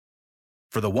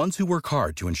For the ones who work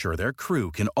hard to ensure their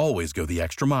crew can always go the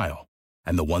extra mile,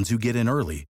 and the ones who get in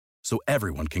early so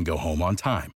everyone can go home on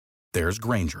time, there's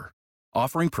Grainger,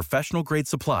 offering professional-grade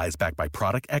supplies backed by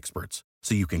product experts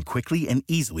so you can quickly and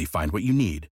easily find what you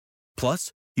need.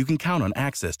 Plus, you can count on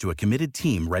access to a committed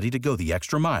team ready to go the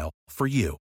extra mile for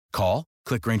you. Call,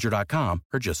 click Grainger.com,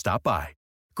 or just stop by.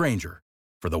 Grainger,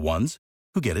 for the ones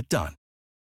who get it done.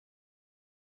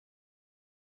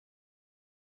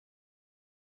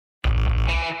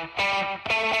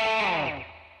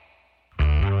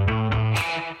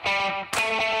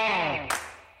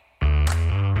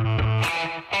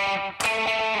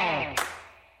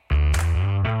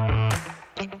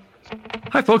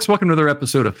 Hi, folks. Welcome to another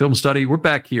episode of Film Study. We're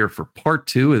back here for part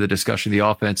two of the discussion of the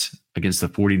offense against the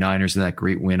 49ers and that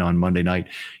great win on Monday night.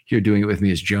 Here doing it with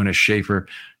me is Jonas Shaffer.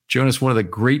 Jonas, one of the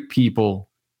great people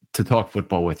to talk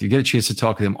football with. You get a chance to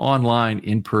talk to him online,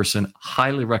 in person.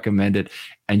 Highly recommend it.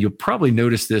 And you'll probably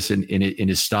notice this in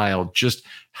his style, just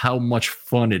how much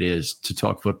fun it is to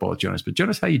talk football with Jonas. But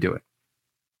Jonas, how you doing?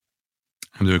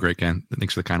 I'm doing great, Ken.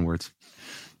 Thanks for the kind words.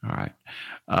 All right.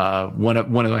 One of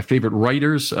my favorite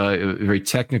writers, very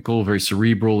technical, very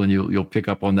cerebral, and you'll pick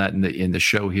up on that in the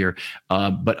show here.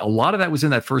 But a lot of that was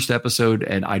in that first episode,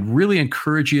 and I'd really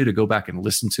encourage you to go back and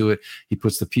listen to it. He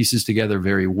puts the pieces together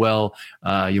very well.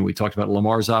 We talked about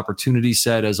Lamar's opportunity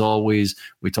set, as always.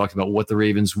 We talked about what the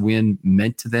Ravens win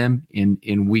meant to them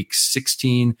in week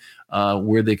 16.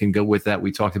 Where they can go with that.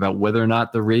 We talked about whether or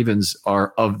not the Ravens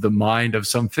are of the mind of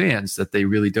some fans that they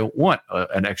really don't want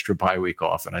an extra bye week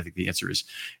off. And I think the answer is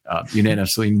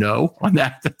unanimously no on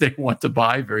that they want to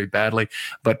bye very badly.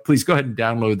 But please go ahead and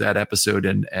download that episode,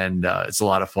 and it's a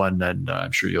lot of fun, and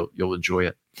I'm sure you'll enjoy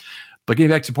it. But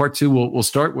getting back to part two, we'll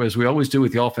start, as we always do,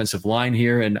 with the offensive line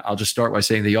here. And I'll just start by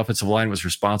saying the offensive line was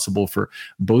responsible for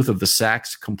both of the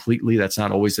sacks completely. That's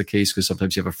not always the case, because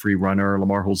sometimes you have a free runner, or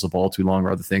Lamar holds the ball too long, or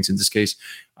other things. In this case,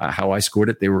 how I scored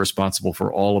it, they were responsible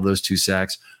for all of those 2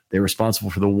 sacks. They were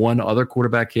responsible for the one other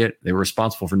quarterback hit. They were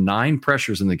responsible for 9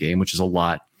 pressures in the game, which is a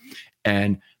lot.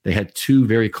 And they had 2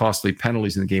 very costly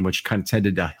penalties in the game, which kind of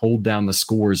tended to hold down the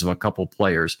scores of a couple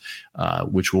players,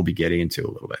 which we'll be getting into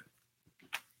a little bit.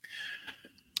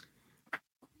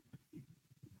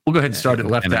 We'll go ahead and start at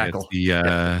left tackle.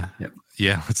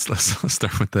 Let's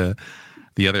start with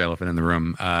the other elephant in the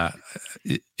room.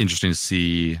 Interesting to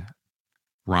see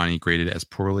Ronnie graded as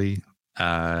poorly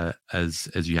as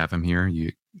you have him here.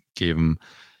 You gave him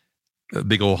a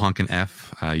big old honking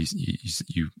F.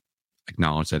 You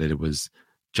acknowledged that it was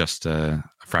just a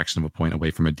fraction of a point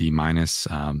away from a D-.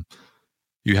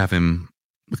 You have him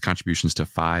with contributions to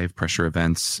 5 pressure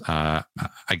events. I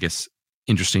guess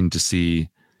interesting to see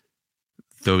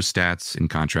those stats in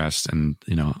contrast. And,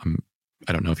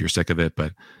 I don't know if you're sick of it,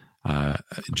 but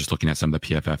just looking at some of the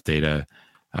PFF data,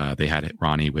 they had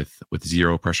Ronnie with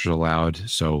 0 pressures allowed.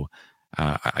 So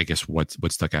I guess what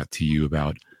stuck out to you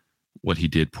about what he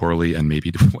did poorly and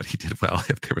maybe what he did well,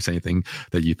 if there was anything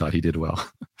that you thought he did well?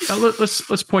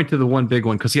 Let's point to the one big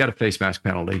one, because he had a face mask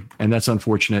penalty, and that's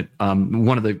unfortunate.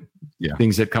 One of the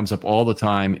things that comes up all the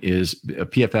time is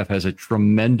PFF has a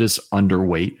tremendous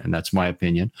underweight, and that's my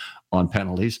opinion, on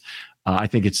penalties. I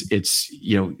think it's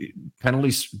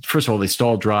penalties. First of all, they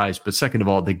stall drives, but second of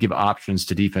all, they give options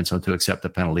to defense on to accept the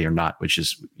penalty or not, which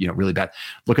is really bad.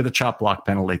 Look at the chop block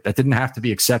penalty. That didn't have to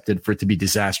be accepted for it to be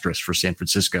disastrous for San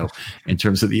Francisco in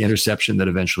terms of the interception that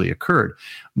eventually occurred.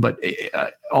 But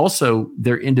also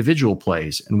their individual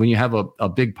plays, and when you have a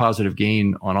big positive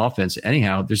gain on offense,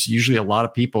 anyhow, there's usually a lot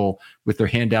of people with their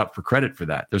hand out for credit for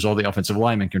that. There's all the offensive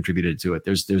linemen contributed to it.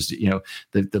 There's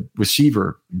the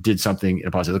receiver did something in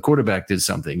a positive. The quarterback did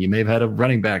something. You may have had a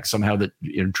running back somehow that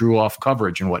drew off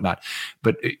coverage and whatnot.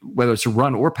 But whether it's a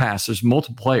run or pass, there's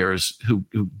multiple players who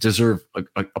deserve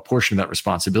a portion of that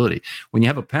responsibility. When you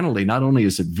have a penalty, not only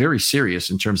is it very serious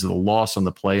in terms of the loss on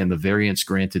the play and the variance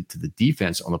granted to the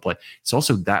defense on the play, it's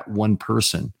also that one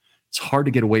person. It's hard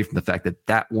to get away from the fact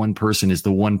that one person is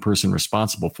the one person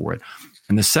responsible for it.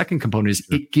 And the second component is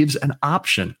it gives an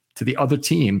option to the other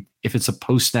team if it's a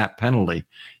post-snap penalty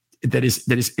that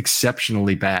is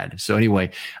exceptionally bad. So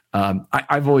anyway,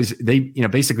 I've always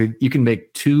basically you can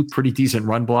make 2 pretty decent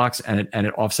run blocks and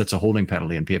it offsets a holding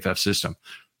penalty in PFF system.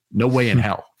 No way in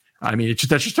hell. I mean,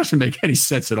 that just doesn't make any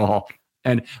sense at all.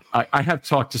 And I have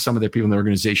talked to some of their people in the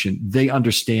organization. They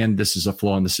understand this is a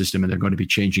flaw in the system, and they're going to be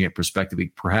changing it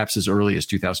prospectively, perhaps as early as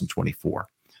 2024.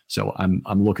 So I'm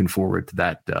looking forward to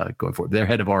that going forward. Their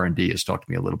head of R&D has talked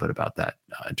to me a little bit about that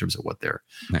in terms of what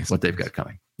they've got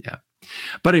coming. Yeah.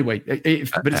 But anyway,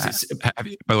 by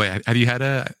the way, have you had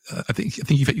I think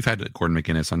you've had Gordon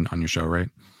McGinnis on your show, right?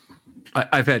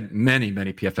 I've had many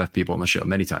PFF people on the show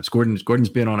many times. Gordon's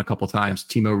been on a couple times.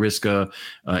 Timo Riska,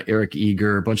 Eric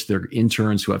Eager, a bunch of their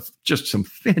interns who have just some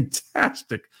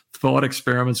fantastic thought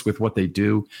experiments with what they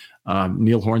do.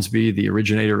 Neil Hornsby, the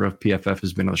originator of PFF,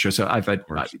 has been on the show. So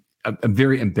I'm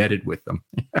very embedded with them.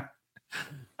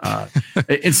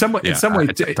 In some way,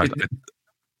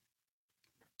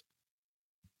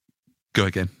 go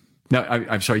again. No,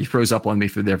 I'm sorry. You froze up on me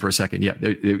for a second. Yeah,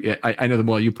 I know them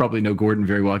well. You probably know Gordon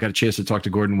very well. I got a chance to talk to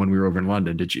Gordon when we were over in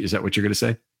London. Did you? Is that what you're going to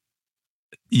say?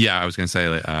 Yeah, I was going to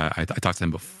say I talked to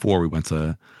him before we went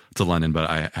to London, but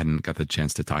I hadn't got the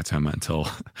chance to talk to him until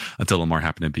Lamar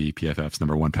happened to be PFF's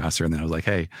number one passer, and then I was like,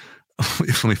 hey,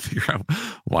 let me figure out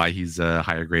why he's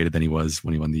higher graded than he was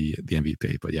when he won the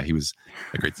MVP. But yeah, he was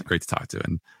great to talk to,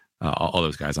 and all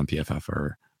those guys on PFF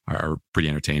are pretty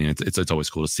entertaining. It's always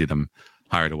cool to see them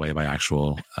hired away by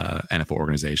actual NFL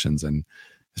organizations, and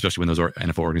especially when those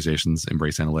NFL organizations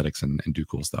embrace analytics and do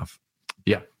cool stuff.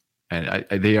 Yeah, and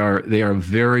they are a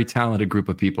very talented group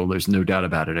of people. There's no doubt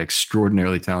about it.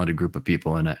 Extraordinarily talented group of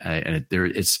people, and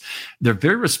they're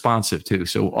very responsive too.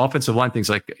 So offensive line things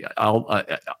like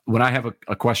when I have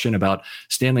a question about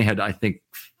Stanley had, I think,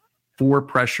 4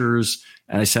 pressures,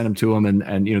 and I sent them to them,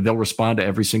 and they'll respond to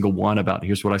every single one about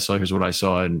here's what I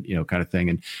saw, and kind of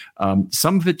thing. And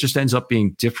some of it just ends up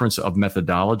being difference of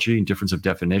methodology and difference of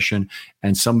definition,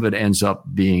 and some of it ends up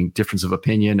being difference of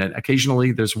opinion. And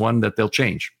occasionally there's one that they'll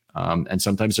change. And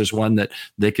sometimes there's one that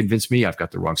they convince me I've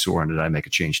got the wrong score on it. I make a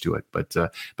change to it. But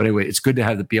anyway, it's good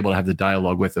to be able to have the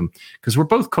dialogue with them, because we're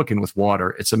both cooking with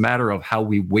water. It's a matter of how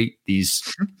we weight these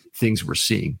things we're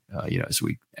seeing, as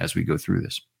we go through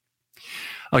this.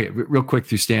 Okay, real quick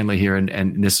through Stanley here,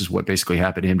 and this is what basically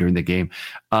happened to him during the game.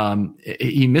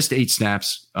 He missed 8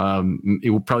 snaps.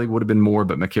 It probably would have been more,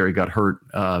 but McCary got hurt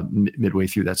midway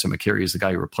through that. So McCary is the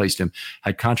guy who replaced him.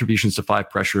 Had contributions to 5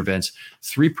 pressure events,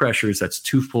 3 pressures. That's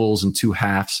 2 fulls and 2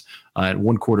 halves. And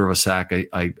 1/4 of a sack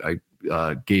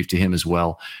I gave to him as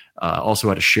well. Also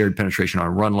had a shared penetration on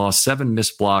run loss, 7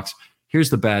 missed blocks. Here's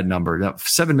the bad number. Now,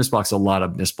 7 missed blocks, a lot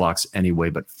of missed blocks anyway,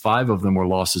 but 5 of them were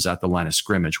losses at the line of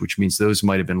scrimmage, which means those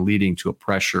might have been leading to a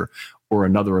pressure or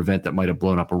another event that might have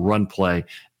blown up a run play,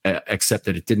 except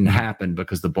that it didn't happen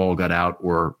because the ball got out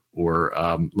or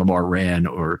Lamar ran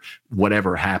or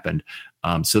whatever happened.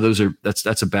 So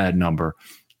that's a bad number.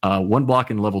 1 block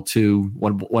in level 2,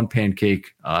 one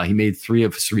pancake. He made 3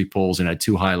 of his 3 pulls and had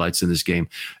 2 highlights in this game.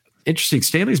 Interesting.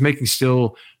 Stanley's making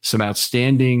still some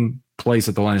outstanding plays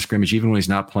at the line of scrimmage, even when he's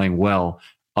not playing well,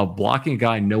 of blocking a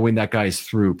guy, knowing that guy is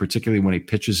through, particularly when he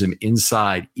pitches him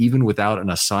inside, even without an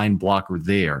assigned blocker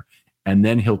there. And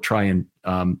then he'll try and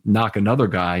knock another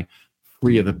guy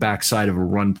free of the backside of a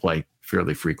run play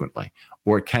fairly frequently.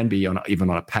 Or it can be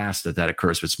even on a pass that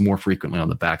occurs, but it's more frequently on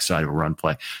the backside of a run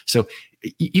play. So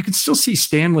you can still see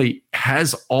Stanley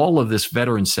has all of this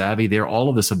veteran savvy there, all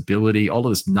of this ability, all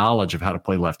of this knowledge of how to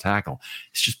play left tackle.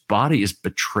 It's just body is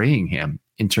betraying him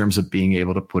in terms of being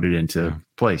able to put it into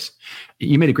place.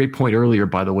 You made a great point earlier,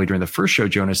 by the way, during the first show,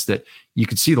 Jonas, that you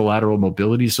could see the lateral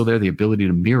mobility is still there, the ability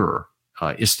to mirror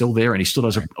is still there, and he still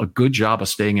does a good job of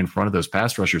staying in front of those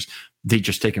pass rushers. They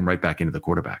just take him right back into the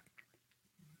quarterback.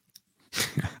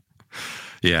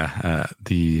 Yeah,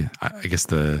 I guess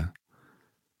the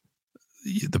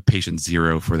patient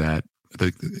zero for that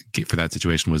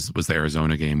situation was the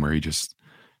Arizona game, where he just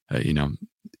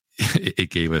it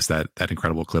gave us that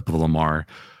incredible clip of Lamar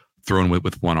thrown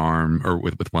with one arm or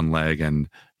with one leg, and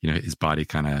his body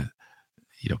kind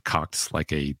of cocked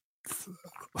like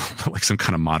some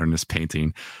kind of modernist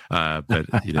painting, but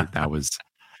that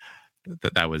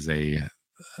was a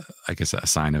I guess a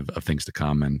sign of things to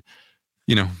come. And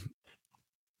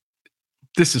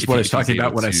this is what I was talking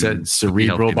about when I said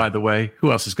cerebral, by the way.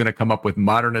 Who else is going to come up with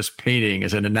modernist painting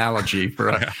as an analogy for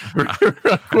a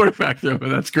quarterback there? But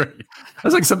that's great.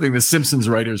 That's like something the Simpsons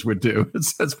writers would do.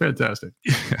 That's fantastic.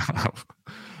 Yeah.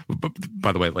 But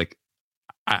by the way, like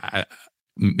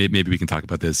maybe we can talk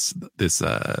about this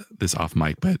off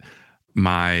mic, but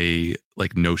my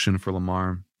notion for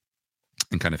Lamar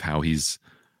and kind of how he's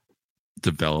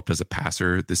developed as a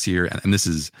passer this year, and this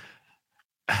is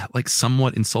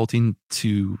somewhat insulting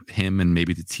to him and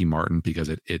maybe to T. Martin, because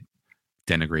it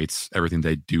denigrates everything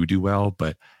they do well.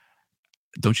 But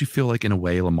don't you feel like in a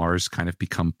way Lamar's kind of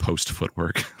become post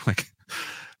footwork?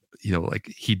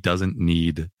 He doesn't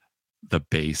need the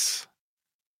base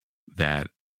that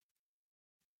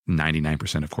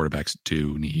 99% of quarterbacks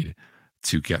do need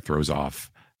to get throws off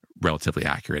relatively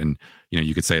accurate. And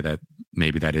you could say that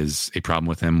maybe that is a problem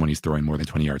with him when he's throwing more than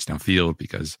 20 yards downfield,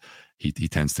 because he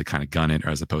tends to kind of gun it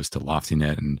as opposed to lofting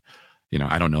it. And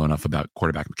I don't know enough about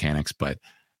quarterback mechanics, but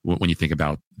when you think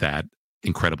about that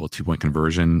incredible 2-point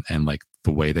conversion and like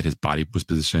the way that his body was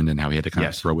positioned and how he had to kind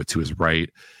of throw it to his right,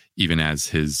 even as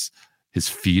his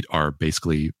feet are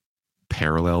basically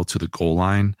parallel to the goal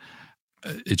line.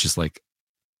 It's just like,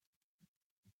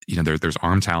 there's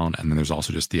arm talent, and then there's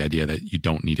also just the idea that you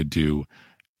don't need to do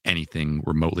anything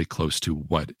remotely close to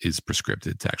what is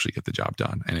prescripted to actually get the job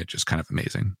done. And it's just kind of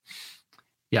amazing.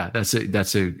 Yeah, I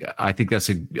think that's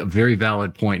a very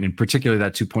valid point, and particularly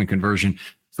that 2-point conversion.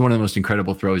 It's one of the most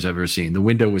incredible throws I've ever seen. The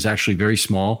window was actually very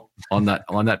small on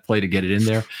that play to get it in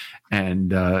there,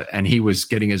 and he was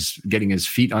getting his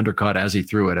feet undercut as he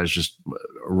threw it. As just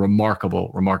a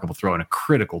remarkable throw and a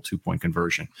critical 2-point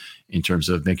conversion in terms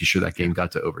of making sure that game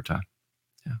got to overtime.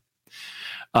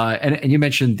 And you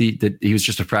mentioned that he was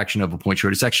just a fraction of a point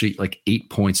short. It's actually like 8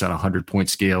 points on a 100-point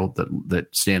scale that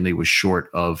Stanley was short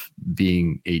of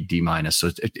being a D-.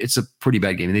 So it's a pretty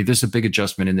bad game. And there's a big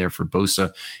adjustment in there for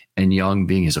Bosa and Young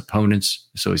being his opponents.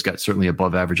 So he's got certainly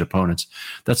above average opponents.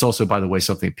 That's also, by the way,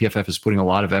 something PFF is putting a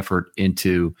lot of effort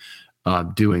into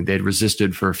doing. They'd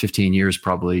resisted for 15 years,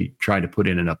 probably trying to put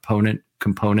in an opponent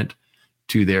component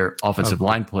to their offensive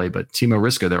line play, but Timo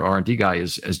Riska, their R&D guy,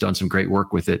 has done some great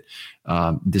work with it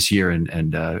this year,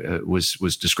 and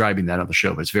was describing that on the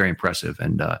show. But it's very impressive,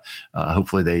 and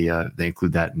hopefully they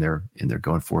include that in their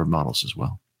going forward models as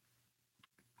well.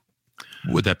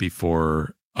 Would that be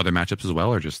for other matchups as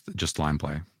well, or just line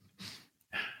play?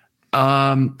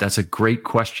 That's a great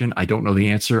question. I don't know the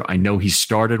answer. I know he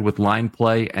started with line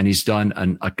play, and he's done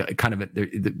a kind of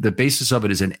the basis of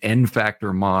it is an N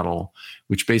factor model,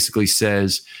 which basically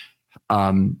says,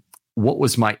 what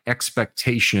was my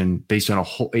expectation based on a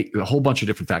whole bunch of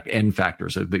different N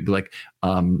factors. It'd be like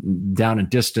down and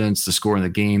distance, the score in the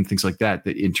game, things like that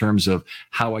in terms of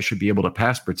how I should be able to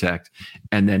pass protect,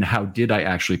 and then how did I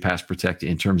actually pass protect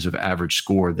in terms of average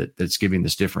score that's giving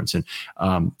this difference. And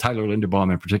Tyler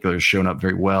Linderbaum in particular has shown up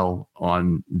very well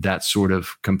on that sort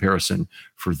of comparison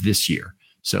for this year.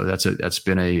 So that's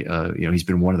been he's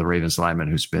been one of the Ravens linemen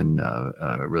who's been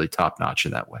really top notch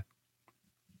in that way.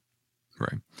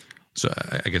 Right. So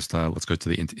I guess let's go to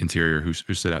the interior. Who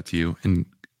stood out to you in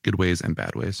good ways and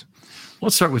bad ways?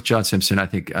 Let's start with John Simpson. I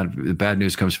think the bad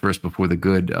news comes first before the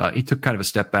good. He took kind of a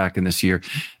step back in this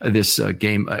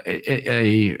game.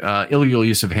 Illegal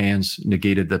use of hands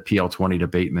negated the PL20 to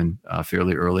Bateman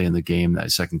fairly early in the game, that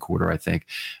second quarter, I think.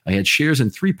 He had shares in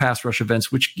 3 pass rush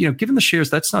events, which, given the shares,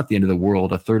 that's not the end of the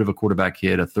world. A third of a quarterback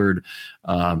hit, a third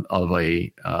of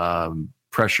a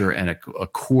pressure, and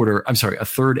a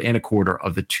third and a quarter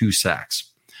of the 2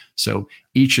 sacks. So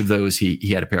each of those he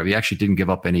had a pair of. He actually didn't give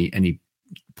up any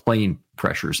plain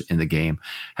pressures in the game.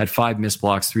 Had 5 missed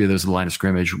blocks, 3 of those at the line of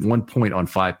scrimmage, 1 point on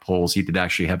 5 pulls. He did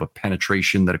actually have a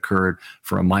penetration that occurred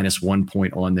for a -1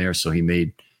 point on there. So he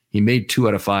made 2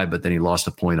 out of 5, but then he lost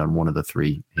a point on one of the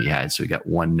 3 he had. So he got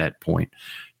 1 net point.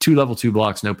 2 level 2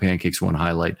 blocks, no pancakes, 1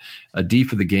 highlight. A D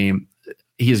for the game.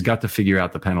 He has got to figure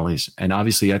out the penalties. And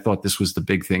obviously I thought this was the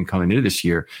big thing coming into this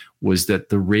year, was that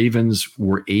the Ravens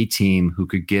were a team who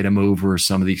could get him over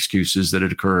some of the excuses that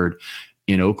had occurred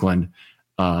in Oakland,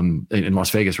 in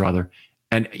Las Vegas rather.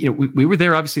 And we were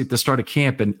there obviously at the start of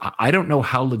camp, and I don't know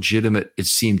how legitimate it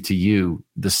seemed to you,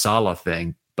 the Saleh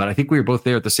thing, but I think we were both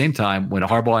there at the same time when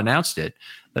Harbaugh announced it,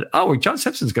 that, John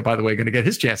Simpson's, by the way, going to get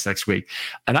his chance next week.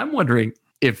 And I'm wondering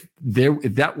if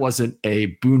that wasn't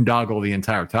a boondoggle the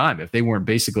entire time, if they weren't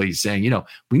basically saying,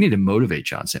 we need to motivate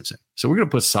John Simpson, so we're going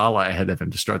to put Saleh ahead of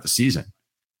him to start the season,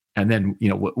 and then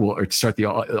we'll start the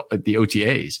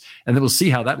OTAs, and then we'll see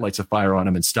how that lights a fire on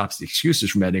him and stops the excuses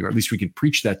from ending, or at least we can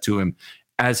preach that to him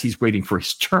as he's waiting for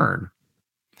his turn.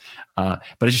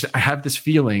 But I have this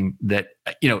feeling that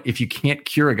if you can't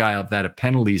cure a guy of that of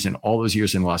penalties in all those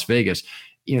years in Las Vegas,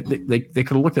 they could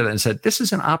have looked at it and said, this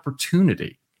is an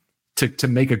opportunity to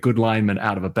make a good lineman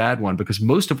out of a bad one, because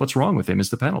most of what's wrong with him is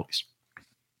the penalties.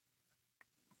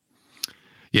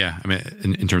 Yeah, I mean,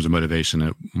 in terms of motivation,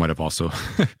 it might have also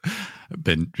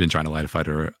been trying to light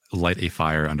a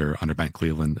fire under Ben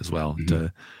Cleveland as well. Mm-hmm.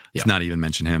 To not even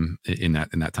mention him in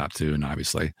that top 2, and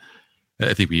obviously,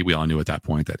 I think we all knew at that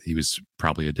point that he was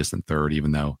probably a distant third,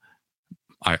 even though,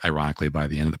 ironically, by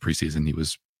the end of the preseason, he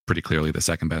was pretty clearly the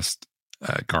second best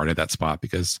guard at that spot,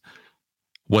 because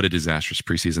what a disastrous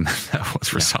preseason that was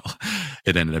for Saleh.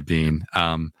 It ended up being.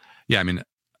 I mean,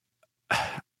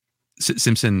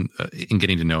 Simpson, in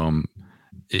getting to know him,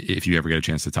 if you ever get a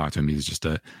chance to talk to him, he's just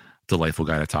a delightful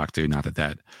guy to talk to. Not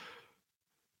that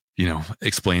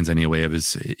explains any way of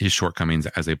his shortcomings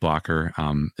as a blocker.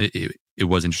 It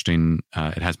was interesting.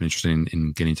 It has been interesting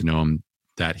in getting to know him,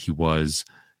 that he was,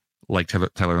 like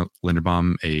Tyler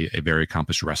Linderbaum, a very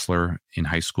accomplished wrestler in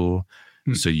high school.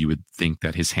 So you would think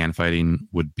that his hand fighting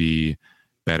would be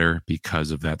better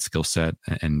because of that skill set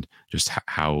and just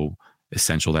how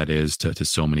essential that is to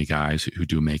so many guys who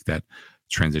do make that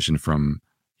transition from,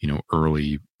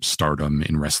 early stardom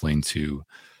in wrestling to,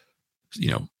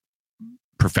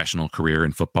 professional career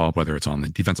in football, whether it's on the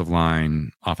defensive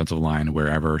line, offensive line,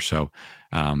 wherever. So,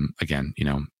 again,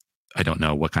 I don't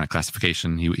know what kind of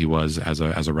classification he was as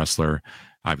a wrestler.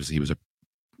 Obviously he was a,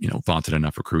 vaunted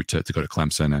enough recruit to go to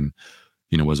Clemson, and,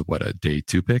 was a day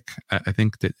 2 pick, I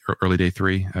think, that early day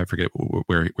 3. I forget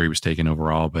where he was taken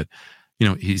overall, but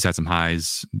he's had some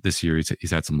highs this year.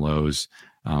 He's had some lows.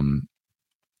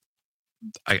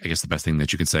 I guess the best thing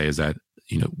that you can say is that,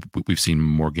 we've seen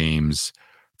more games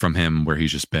from him where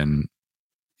he's just been,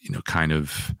 kind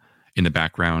of in the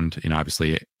background.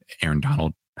 Obviously Aaron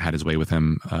Donald had his way with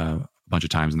him a bunch of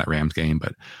times in that Rams game,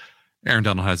 but Aaron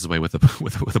Donald has his way with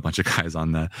a bunch of guys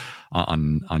on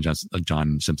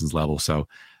John Simpson's level. So,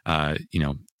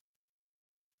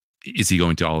 is he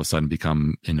going to all of a sudden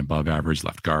become an above average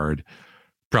left guard?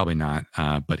 Probably not.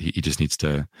 But he just needs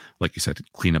to, like you said,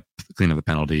 clean up the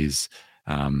penalties.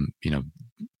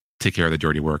 Take care of the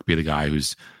dirty work. Be the guy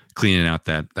who's cleaning out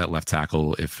that left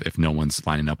tackle if no one's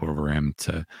lining up over him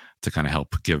to kind of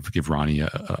help give Ronnie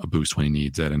a boost when he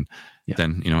needs it. And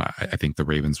then I think the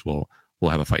Ravens will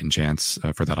have a fighting chance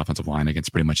for that offensive line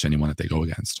against pretty much anyone that they go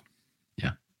against.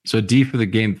 Yeah. So D for the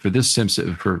game for this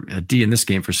Simpson, for a D in this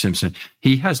game for Simpson.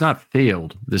 He has not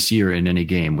failed this year in any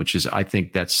game, which is, I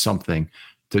think that's something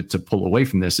to pull away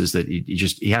from this, is that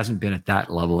he hasn't been at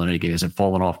that level in any game. He hasn't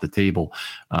fallen off the table.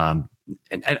 And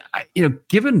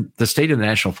given the state of the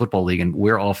National Football League and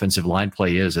where offensive line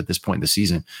play is at this point in the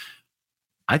season,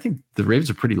 I think the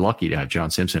Ravens are pretty lucky to have John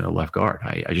Simpson at left guard.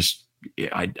 I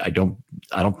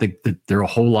don't think that there are a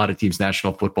whole lot of teams in the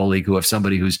National Football League who have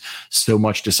somebody who's so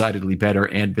much decidedly better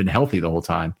and been healthy the whole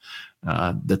time.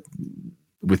 That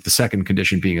with the second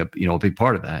condition being a big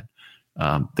part of that,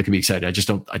 that can be exciting.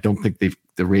 I don't think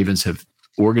the Ravens have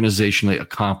organizationally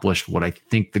accomplished what I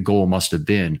think the goal must have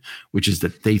been, which is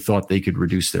that they thought they could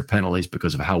reduce their penalties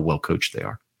because of how well coached they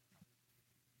are.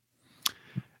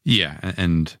 Yeah,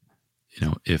 and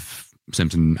if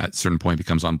Simpson at a certain point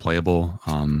becomes unplayable,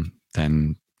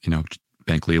 then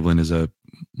Ben Cleveland is a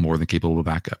more than capable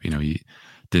backup. He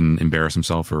didn't embarrass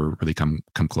himself or really come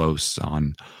close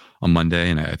on Monday,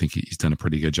 and I think he's done a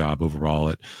pretty good job overall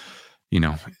at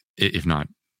if not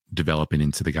developing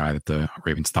into the guy that the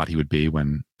Ravens thought he would be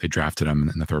when they drafted him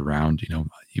in the 3rd round.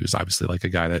 He was obviously like a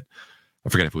guy that, I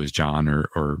forget if it was John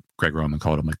or Greg Roman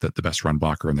called him like the best run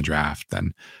blocker in the draft.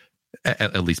 Then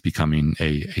at least becoming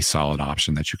a solid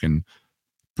option that you can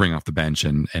bring off the bench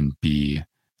and be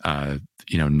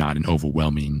not an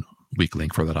overwhelming weak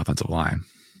link for that offensive line.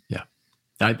 Yeah,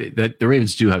 the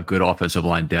Ravens do have good offensive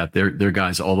line depth. They're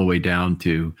guys all the way down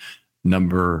to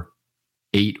number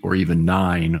 8 or even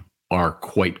 9 are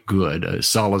quite good.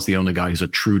 Salah's the only guy who's a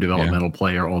true developmental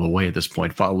player all the way at this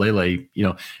point. Faalele,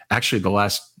 actually the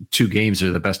last 2 games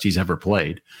are the best he's ever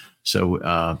played. So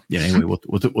anyway,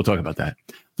 we'll talk about that.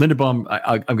 Linderbaum,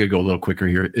 I'm going to go a little quicker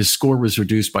here. His score was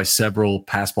reduced by several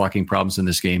pass blocking problems in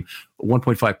this game.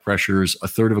 1.5 pressures, a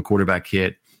third of a quarterback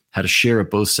hit, had a share of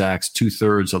both sacks,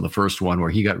 2/3 on the first one where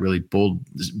he got really bulled.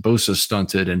 Bosa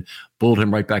stunted and bulled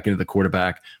him right back into the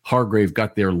quarterback. Hargrave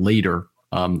got there later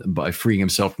by freeing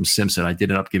himself from Simpson. I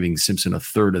did end up giving Simpson a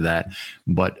third of that,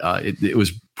 but it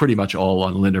was pretty much all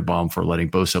on Linderbaum for letting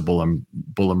Bosa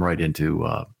bull him right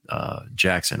into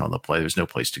Jackson on the play. There's no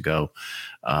place to go.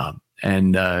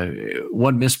 And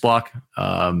one missed block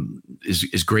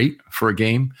is great for a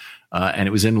game, and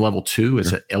it was in level 2.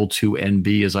 It's an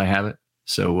L2NB as I have it.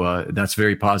 So that's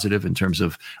very positive in terms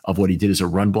of what he did as a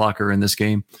run blocker in this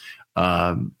game.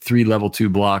 3 level 2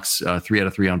 blocks, 3 out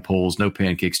of 3 on poles, no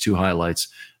pancakes, 2 highlights.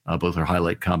 Both are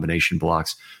highlight combination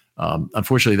blocks.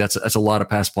 Unfortunately, that's a lot of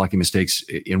pass blocking mistakes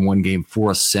in one game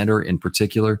for a center in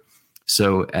particular.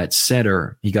 So at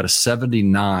center, he got a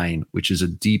 79, which is a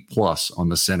D+ on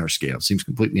the center scale. It seems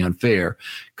completely unfair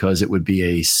because it would be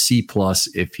a C+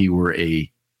 if he were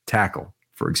a tackle,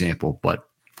 for example. But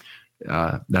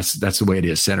that's the way it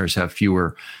is. Centers have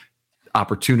fewer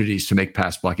opportunities to make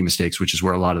pass blocking mistakes, which is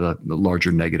where a lot of the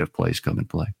larger negative plays come in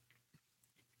play.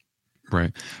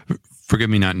 Right. Forgive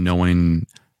me not knowing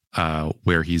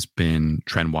where he's been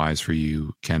trend wise for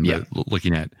you, Ken. But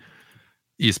looking at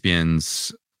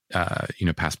ESPN's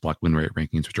pass block win rate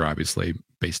rankings, which are obviously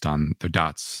based on their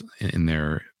dots in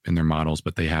their models,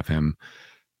 but they have him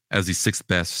as the 6th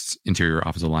best interior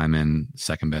offensive lineman,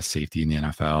 2nd best safety in the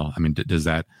NFL. I mean,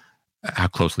 how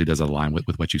closely does it align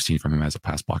with what you've seen from him as a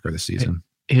pass blocker this season?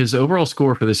 His overall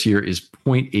score for this year is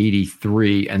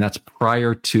 0.83, and that's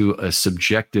prior to a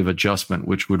subjective adjustment,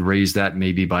 which would raise that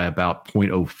maybe by about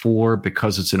 0.04.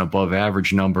 Because it's an above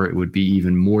average number, it would be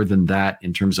even more than that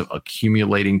in terms of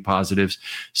accumulating positives.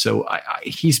 So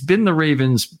he's been the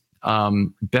Ravens'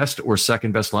 best or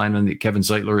second best lineman. Kevin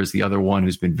Zeitler is the other one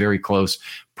who's been very close,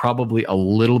 probably a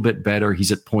little bit better.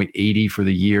 He's at 0.80 for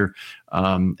the year,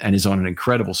 and is on an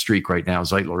incredible streak right now.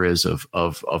 Zeitler is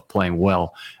of playing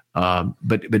well.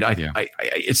 But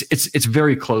it's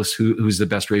very close who's the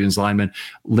best Ravens lineman.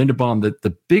 Linderbaum,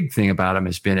 the big thing about him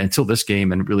has been, until this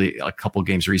game and really a couple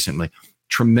games recently,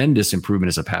 tremendous improvement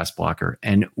as a pass blocker.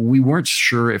 And we weren't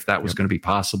sure if that was going to be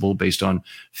possible based on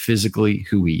physically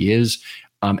who he is.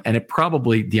 And it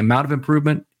probably, the amount of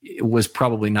improvement was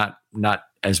probably not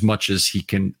as much as he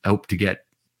can hope to get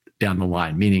down the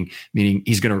line, meaning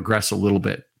he's going to regress a little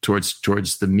bit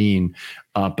towards the mean.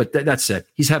 But that said,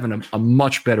 he's having a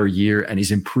much better year, and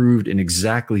he's improved in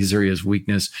exactly his area of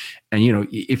weakness. And,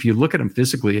 if you look at him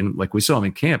physically, and like we saw him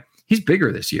in camp, he's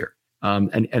bigger this year.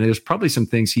 And there's probably some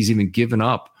things he's even given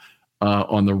up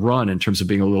on the run in terms of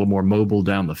being a little more mobile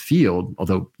down the field,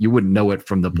 although you wouldn't know it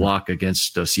from the block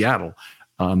against Seattle,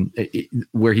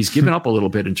 where he's given up a little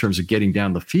bit in terms of getting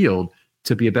down the field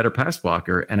to be a better pass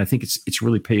blocker. And I think it's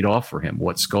really paid off for him,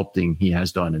 what sculpting he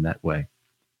has done in that way.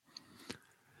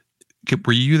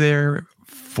 Were you there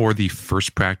for the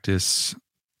first practice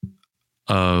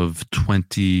of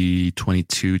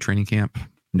 2022 training camp?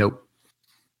 Nope.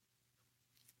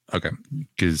 Okay.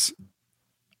 Because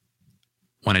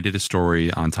when I did a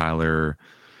story on Tyler,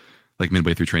 like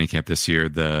midway through training camp this year,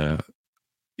 the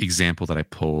example that I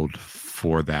pulled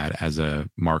for that as a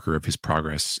marker of his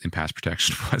progress in pass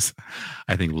protection was,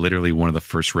 I think, literally one of the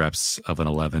first reps of an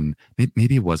 11.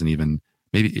 Maybe it wasn't even,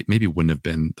 maybe it wouldn't have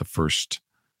been the first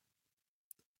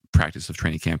practice of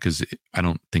training camp, because I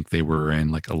don't think they were in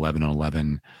like 11 and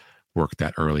 11 work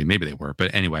that early. Maybe they were,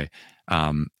 but anyway,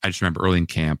 I just remember early in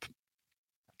camp,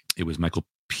 it was Michael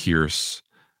Pierce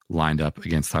lined up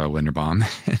against Tyler Linderbaum.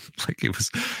 Like, it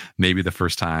was maybe the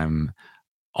first time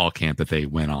all camp that they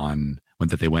went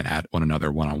at one another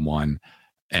one-on-one,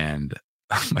 and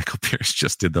Michael Pierce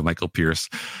just did the Michael Pierce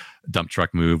dump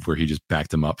truck move where he just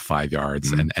backed him up 5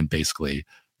 yards and basically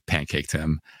pancaked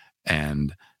him.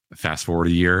 And fast forward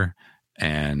a year,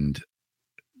 and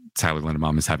Tyler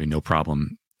Linderbaum is having no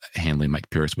problem handling Mike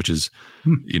Pierce, which is,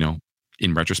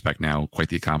 in retrospect now, quite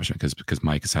the accomplishment, because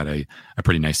Mike has had a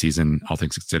pretty nice season, all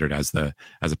things considered, as a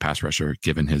pass rusher,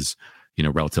 given his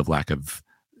relative lack of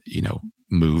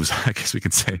moves, I guess we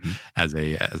could say, as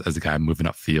a guy moving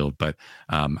upfield. But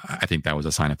I think that was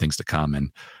a sign of things to come.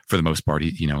 And for the most part,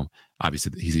 he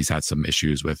obviously he's had some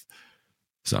issues with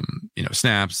some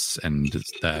snaps and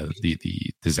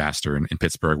the disaster in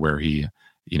Pittsburgh, where he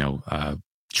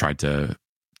tried to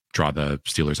draw the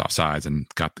Steelers off sides and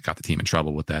got the team in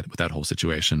trouble with that whole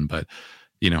situation. But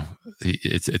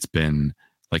it's been,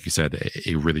 like you said,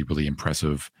 a really, really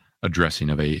impressive addressing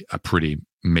of a pretty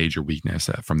major weakness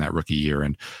from that rookie year.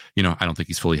 And I don't think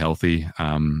he's fully healthy.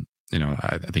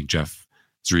 I think Jeff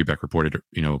Zrebiec reported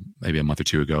maybe a month or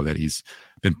two ago that he's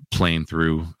been playing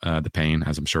through the pain,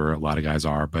 as I'm sure a lot of guys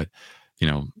are. But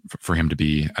for him to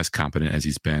be as competent as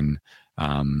he's been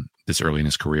this early in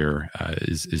his career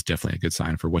is definitely a good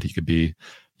sign for what he could be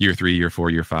year 3, year 4,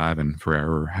 year 5, and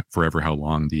forever how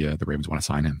long the Ravens want to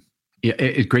sign him. Yeah,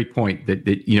 a great point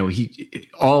that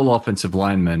all offensive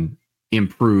linemen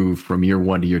improve from year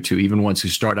 1 to year 2, even ones who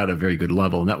start out at a very good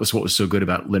level. And that was what was so good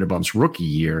about Linderbaum's rookie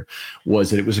year,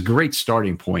 was that it was a great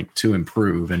starting point to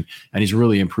improve. And he's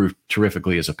really improved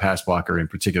terrifically as a pass blocker in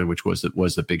particular, which was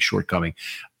the big shortcoming.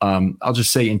 I'll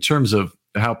just say, in terms of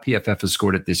how PFF has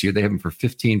scored it this year, they have him for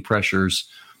 15 pressures,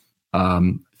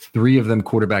 3 of them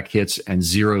quarterback hits, and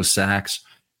 0 sacks.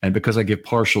 And because I give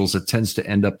partials, it tends to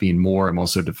end up being more. I'm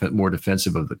also more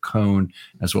defensive of the cone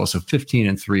as well. So 15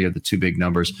 and 3 are the 2 big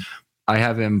numbers. I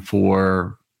have him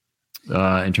for,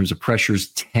 in terms of pressures,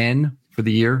 10 for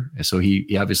the year. So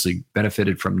he obviously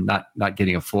benefited from not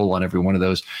getting a full on every one of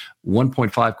those.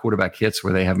 1.5 quarterback hits,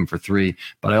 where they have him for 3,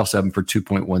 but I also have him for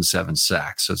 2.17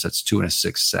 sacks. So that's 2 and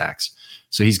 6 sacks.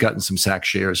 So he's gotten some sack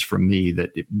shares from me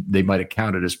that they might have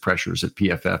counted as pressures at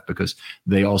PFF, because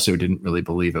they also didn't really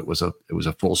believe it was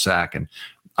a full sack. And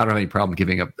I don't have any problem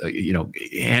giving up,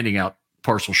 handing out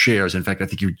partial shares. In fact, I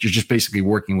think you're just basically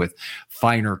working with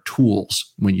finer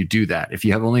tools when you do that. If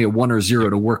you have only a 1 or 0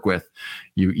 to work with,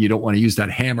 you don't want to use that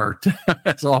hammer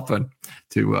as often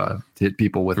to hit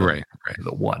people with the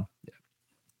 1.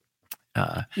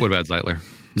 What about Zeitler?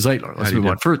 Zeitler, let's move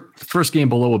on. First game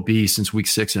below a B since week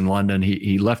 6 in London.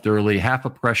 He left early, half a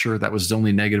pressure. That was his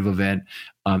only negative event.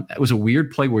 It was a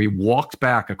weird play where he walked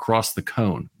back across the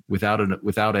cone without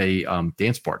a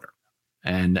dance partner.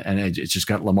 And it just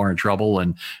got Lamar in trouble.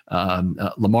 And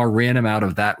Lamar ran him out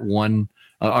of that one,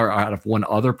 or out of one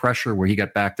other pressure where he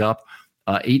got backed up.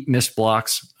 8 missed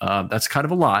blocks. That's kind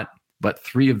of a lot, but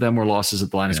 3 of them were losses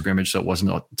at the line of scrimmage, so it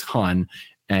wasn't a ton.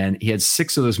 And he had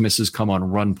 6 of those misses come on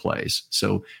run plays.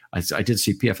 So I did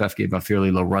see PFF gave a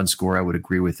fairly low run score. I would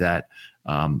agree with that,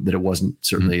 that it wasn't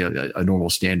certainly a normal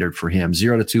standard for him.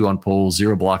 0-2 on polls,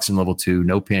 0 blocks in level 2,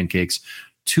 no pancakes,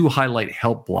 2 highlight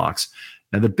help blocks.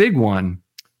 Now, the big one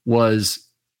was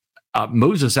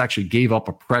Moses actually gave up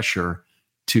a pressure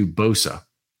to Bosa.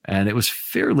 And it was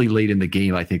fairly late in the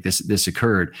game, I think this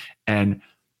occurred. And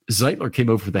Zeitler came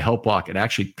over for the help block and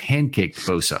actually pancaked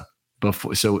Bosa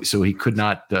before, so he could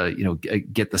not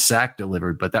get the sack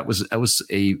delivered. But that was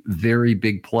a very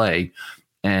big play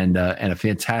and a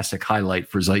fantastic highlight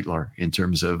for Zeitler in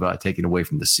terms of taking away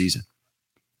from the season.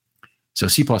 So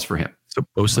C+ for him. So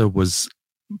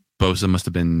Bosa must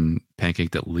have been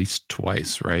pancaked at least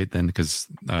twice, right? Then because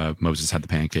Moses had the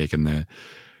pancake in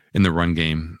the run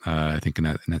game. I think in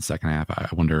that second half, I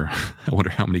wonder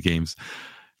how many games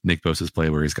Nick Bosa's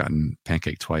played where he's gotten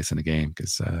pancaked twice in a game,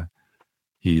 because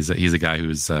he's a guy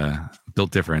who's built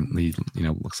different. He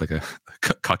looks like a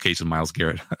Caucasian Myles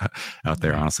Garrett out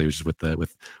there. Honestly, just with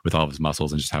all of his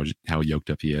muscles and just how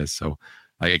yoked up he is. So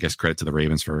I guess credit to the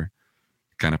Ravens for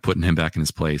kind of putting him back in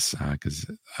his place, because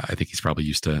I think he's probably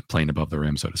used to playing above the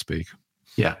rim, so to speak.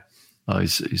 Yeah.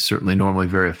 He's certainly normally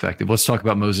very effective. Let's talk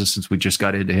about Moses since we just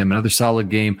got into him. Another solid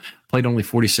game. Played only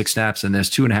 46 snaps, and there's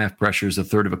 2.5 pressures, a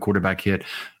third of a quarterback hit.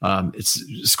 Its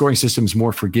scoring system is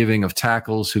more forgiving of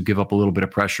tackles who give up a little bit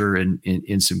of pressure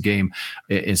in some games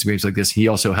like this. He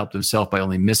also helped himself by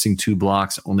only missing 2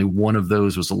 blocks. Only one of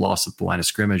those was a loss at the line of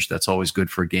scrimmage. That's always good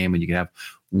for a game when you can have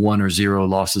 1 or 0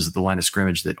 losses at the line of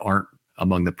scrimmage that aren't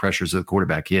among the pressures of the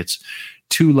quarterback hits.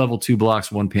 2 level 2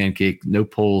 blocks, 1 pancake, no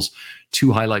pulls,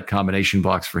 2 highlight combination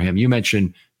blocks for him. You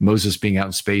mentioned Moses being out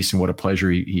in space, and what a pleasure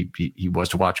he was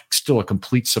to watch. Still a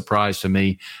complete surprise to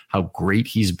me how great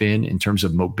he's been in terms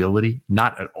of mobility.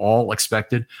 Not at all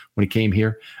expected when he came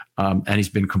here. And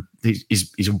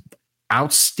he's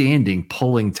outstanding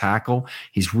pulling tackle.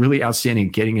 He's really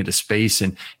outstanding getting into space.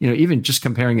 And, even just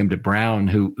comparing him to Brown,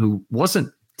 who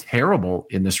wasn't terrible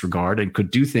in this regard and could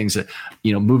do things that,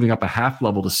 moving up a half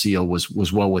level to seal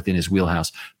was well within his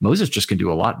wheelhouse. Moses just can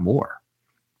do a lot more.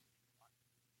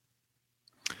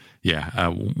 Yeah.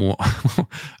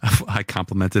 I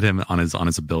complimented him on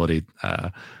his ability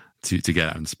to get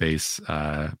out in space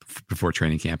before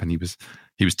training camp, and he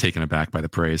was taken aback by the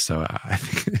praise. So I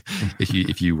think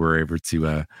if you were able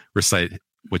to recite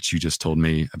what you just told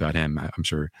me about him, I'm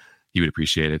sure he would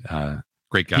appreciate it.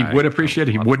 Great guy. He would appreciate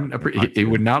it. He wouldn't. He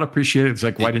would not appreciate it. It's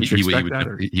like, why didn't you expect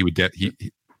that? He would.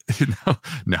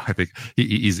 No. I think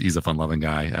he's a fun-loving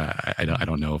guy. I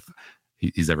don't know if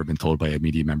he's ever been told by a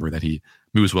media member that he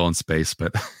moves well in space,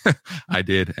 but I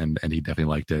did, and he definitely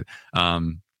liked it.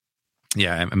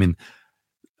 Yeah, I mean,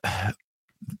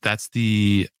 that's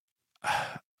the.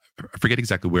 I forget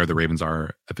exactly where the Ravens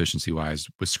are efficiency-wise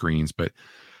with screens, but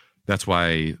that's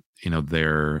why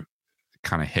they're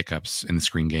kind of hiccups in the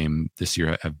screen game this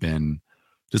year have been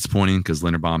disappointing, because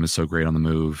Linderbaum is so great on the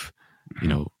move.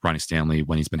 Ronnie Stanley,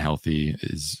 when he's been healthy,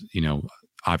 is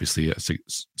obviously a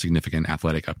significant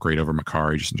athletic upgrade over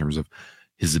Makari, just in terms of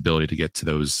his ability to get to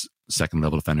those second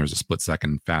level defenders a split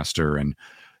second faster, and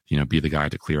be the guy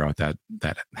to clear out that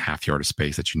half yard of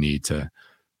space that you need to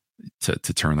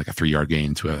turn like a 3-yard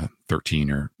gain to a 13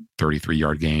 or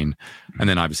 33-yard gain. And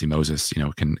then obviously Moses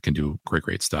can do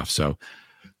great stuff. So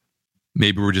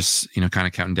maybe we're just, kind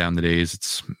of counting down the days.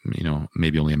 It's,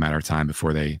 maybe only a matter of time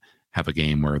before they have a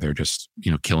game where they're just,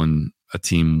 killing a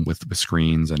team with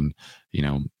screens and,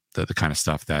 the kind of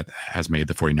stuff that has made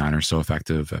the 49ers so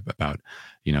effective about,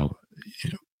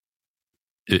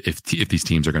 if these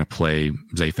teams are going to play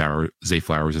Zay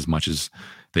Flowers as much as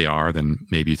they are, then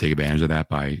maybe you take advantage of that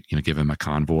by, give him a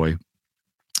convoy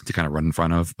to kind of run in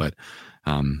front of. But,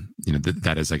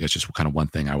 that is, I guess, just kind of one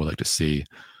thing I would like to see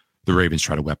the Ravens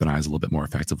try to weaponize a little bit more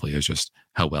effectively, is just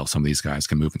how well some of these guys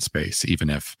can move in space, even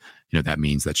if, that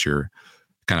means that you're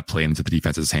kind of playing into the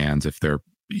defense's hands if they're,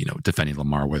 defending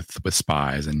Lamar with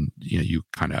spies, and, you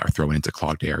kind of are throwing into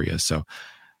clogged areas. So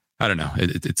I don't know.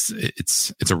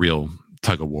 It's a real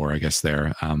tug of war, I guess,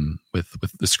 there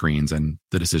with the screens and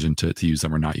the decision to use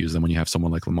them or not use them when you have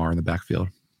someone like Lamar in the backfield.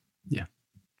 Yeah.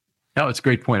 No, it's a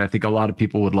great point. I think a lot of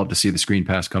people would love to see the screen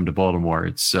pass come to Baltimore.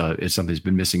 It's something that's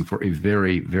been missing for a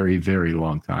very, very, very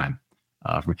long time.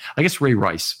 I guess Ray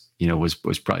Rice,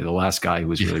 was probably the last guy who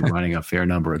was really running a fair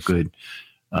number of good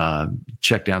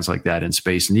checkdowns like that in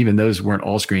space. And even those weren't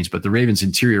all screens, but the Ravens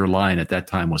interior line at that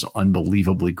time was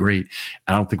unbelievably great.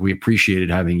 I don't think we appreciated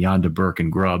having Yonda Burke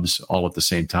and Grubbs all at the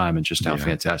same time and just how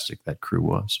fantastic that crew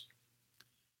was.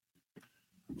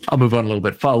 I'll move on a little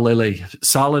bit. Faalele,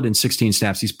 solid in 16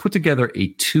 snaps. He's put together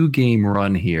a 2-game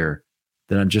run here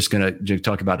that I'm just going to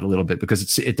talk about it a little bit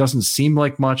because it doesn't seem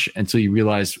like much until you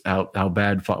realize how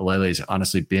bad Faalele has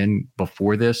honestly been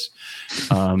before this.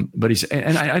 But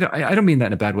I don't mean that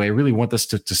in a bad way. I really want this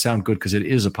to sound good because it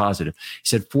is a positive. He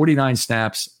said 49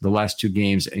 snaps the last 2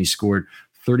 games, and he scored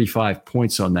 35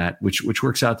 points on that, which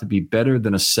works out to be better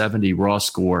than a 70 raw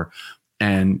score.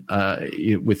 And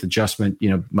with adjustment,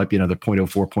 might be another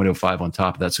 0.04, 0.05 on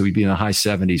top of that. So he'd be in the high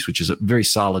 70s, which is a very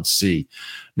solid C.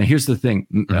 Now, here's the thing.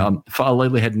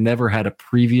 Faalele had never had a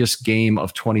previous game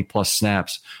of 20-plus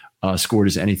snaps scored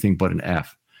as anything but an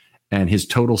F. And his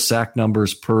total sack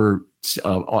numbers per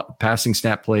passing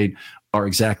snap played are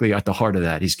exactly at the heart of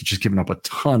that. He's just given up a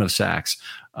ton of sacks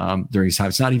during his time.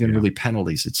 It's not even really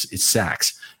penalties. It's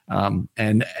sacks.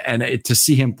 To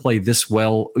see him play this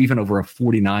well, even over a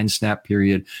 49 snap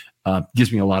period,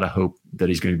 gives me a lot of hope that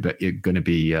he's going to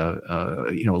be a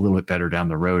little bit better down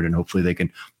the road, and hopefully they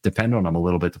can depend on him a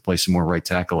little bit to play some more right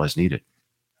tackle as needed.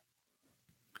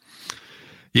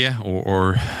 Yeah,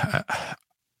 or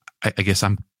I guess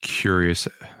I'm curious.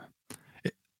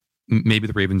 Maybe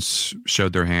the Ravens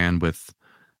showed their hand with,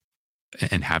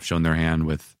 and have shown their hand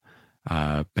with,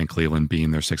 Ben Cleveland being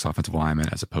their 6th offensive lineman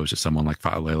as opposed to someone like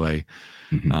Faalele.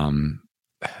 Can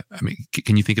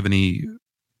you think of any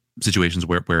situations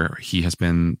where he has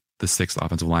been the 6th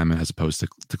offensive lineman as opposed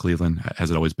to Cleveland?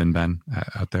 Has it always been Ben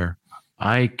out there?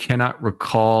 I cannot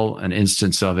recall an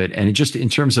instance of it. And just in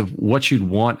terms of what you'd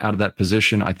want out of that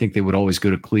position, I think they would always go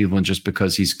to Cleveland just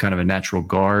because he's kind of a natural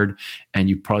guard, and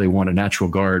you probably want a natural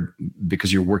guard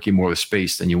because you're working more with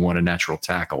space than you want a natural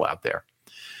tackle out there.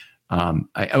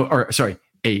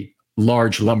 A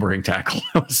large lumbering tackle.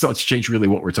 So let's change really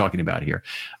what we're talking about here.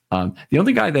 The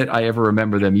only guy that I ever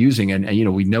remember them using,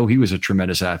 and we know he was a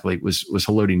tremendous athlete, was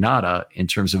Haloti Ngata, in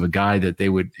terms of a guy that they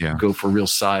would go for real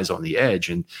size on the edge.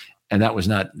 And that was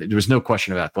there was no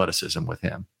question of athleticism with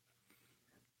him.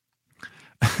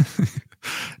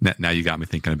 Now you got me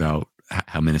thinking about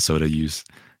how Minnesota used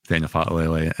Daniel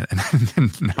Faalele,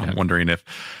 and now I'm wondering if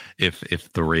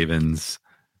the Ravens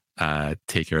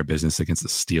take care of business against the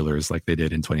Steelers like they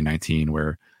did in 2019,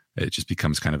 where it just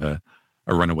becomes kind of a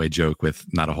runaway joke with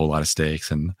not a whole lot of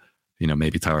stakes. And,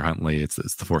 maybe Tyler Huntley, it's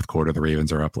the 4th quarter, the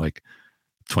Ravens are up like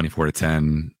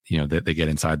 24-10, they get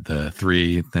inside the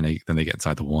 3, then they get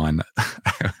inside the 1.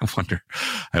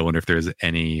 I wonder if there's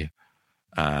any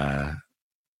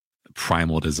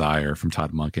primal desire from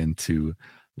Todd Monken to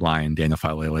line Daniel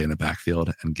Faalele in the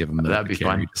backfield and give him the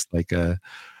carry,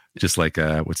 just like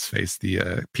what's his face, the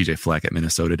PJ Fleck at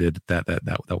Minnesota did that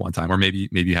one time. Or maybe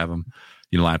you have him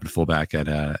line up at fullback at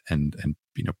and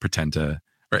pretend to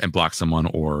and block someone,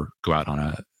 or go out on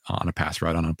a pass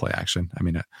route on a play action.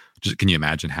 Just can you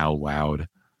imagine how loud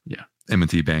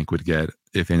M&T Bank would get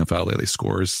if Daniel Faalele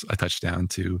scores a touchdown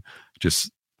to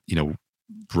just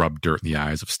rub dirt in the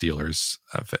eyes of Steelers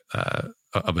of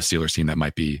a Steelers team that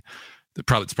might be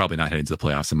it's probably not heading to the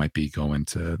playoffs. It might be going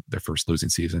to their first losing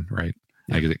season, right?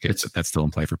 That's still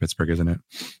in play for Pittsburgh, isn't it?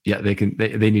 Yeah, they can.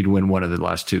 They need to win one of the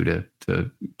last 2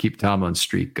 to keep Tomlin's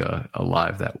streak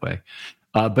alive that way.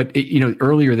 But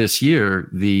earlier this year,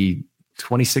 the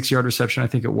 26-yard reception, I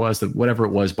think it was, whatever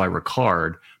it was by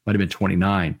Ricard, might have been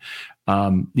 29.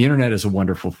 The internet is a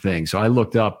wonderful thing. So I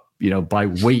looked up, by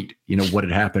weight, what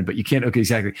had happened, but you can't. Okay,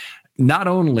 exactly. Not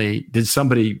only did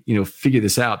somebody, figure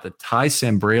this out, that Ty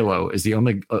Sambrailo is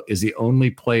the only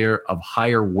player of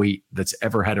higher weight that's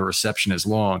ever had a reception as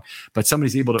long, but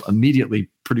somebody's able to immediately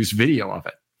produce video of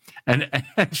it and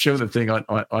show the thing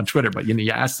on Twitter. But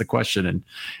you ask the question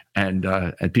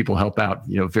and people help out,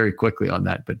 very quickly on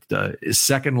that. But his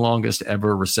second longest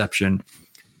ever reception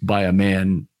by a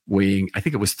man weighing, I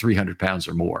think it was 300 pounds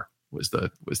or more, was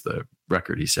the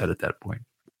record he set at that point.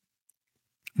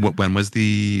 When was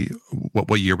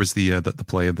what year was the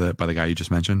play by the guy you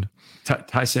just mentioned?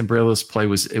 Ty Sambrailo's play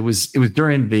was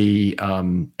during the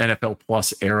NFL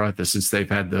Plus era, since they've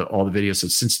had all the videos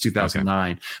since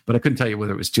 2009. Okay. But I couldn't tell you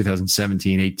whether it was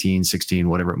 2017, 18, 16,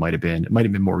 whatever it might have been. It might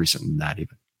have been more recent than that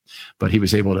even. But he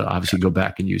was able to obviously go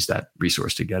back and use that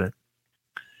resource to get it.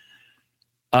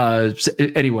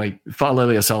 Anyway,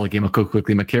 Faalele Asala game. I'll go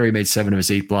quickly. McCary made 7 of his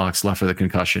 8 blocks, left for the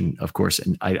concussion, of course.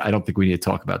 And I don't think we need to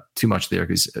talk about too much there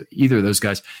because either of those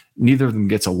guys, neither of them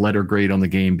gets a letter grade on the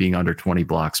game being under 20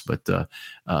 blocks, but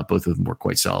both of them were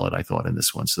quite solid, I thought, in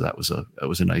this one. So that was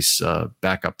a nice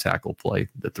backup tackle play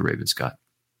that the Ravens got.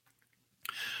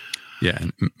 Yeah,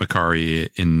 and McCary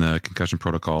in the concussion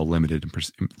protocol, limited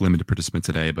participant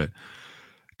today, but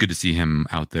good to see him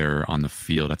out there on the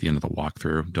field at the end of the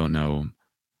walkthrough. Don't know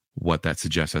what that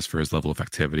suggests as for his level of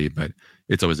activity, but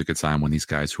it's always a good sign when these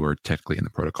guys who are technically in the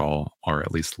protocol are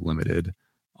at least limited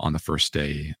on the first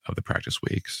day of the practice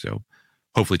week. So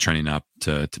hopefully trending up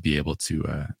to be able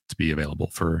to be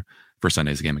available for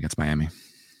Sunday's game against Miami.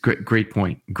 Great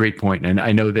point. And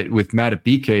I know that with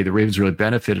Madubuike, the Ravens really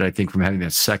benefited, I think, from having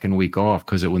that second week off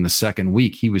because when the second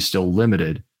week he was still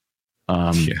limited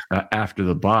after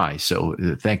the bye. So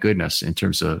thank goodness in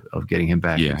terms of getting him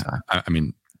back. Yeah, in time. I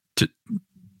mean, to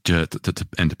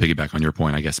piggyback on your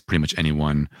point, I guess pretty much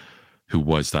anyone who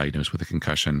was diagnosed with a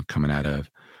concussion coming out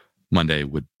of Monday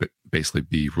would basically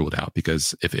be ruled out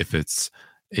because if it's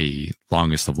a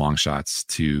longest of long shots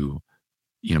to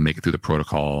make it through the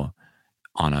protocol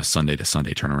on a Sunday to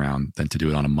Sunday turnaround, then to do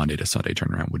it on a Monday to Sunday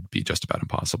turnaround would be just about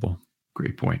impossible.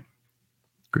 Great point.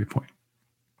 All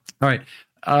right.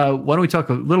 Why don't we talk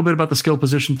a little bit about the skill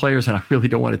position players? And I really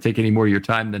don't want to take any more of your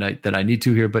time than I need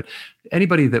to here. But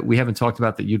anybody that we haven't talked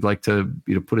about that you'd like to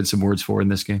put in some words for in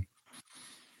this game?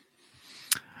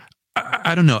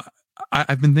 I don't know.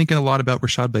 I've been thinking a lot about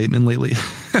Rashad Bateman lately.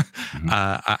 Mm-hmm.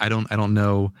 I don't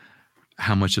know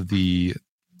how much of the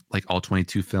all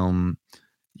 22 film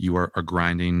you are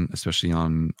grinding, especially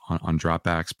on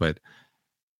dropbacks. But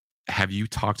have you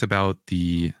talked about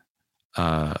the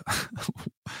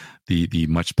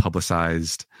much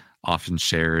publicized, often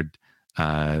shared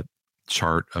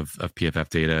chart of PFF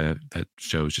data that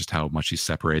shows just how much he's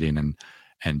separating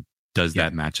and does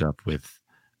that match up with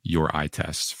your eye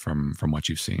tests from what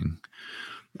you've seen?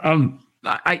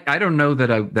 I don't know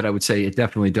that I would say it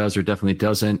definitely does or definitely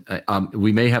doesn't.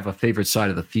 We may have a favorite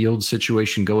side of the field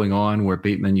situation going on where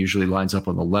Bateman usually lines up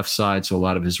on the left side, so a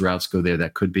lot of his routes go there.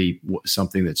 That could be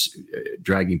something that's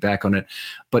dragging back on it.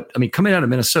 But I mean, coming out of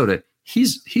Minnesota,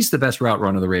 he's the best route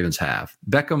runner the Ravens have.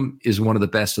 Beckham is one of the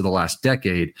best of the last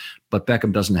decade, but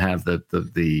Beckham doesn't have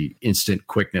the instant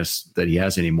quickness that he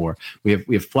has anymore. We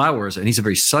have Flowers, and he's a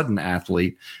very sudden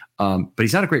athlete. But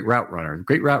he's not a great route runner.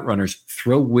 Great route runners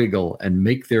throw wiggle and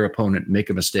make their opponent make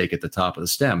a mistake at the top of the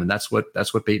stem, and that's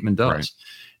what Bateman does. Right.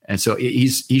 And so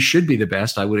he should be the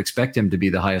best. I would expect him to be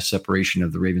the highest separation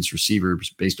of the Ravens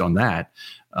receivers based on that.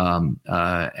 And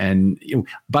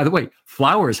by the way,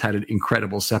 Flowers had an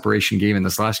incredible separation game in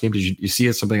this last game. Did you see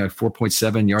it? Something like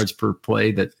 4.7 yards per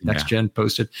play that Next Gen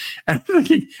posted, and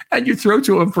you throw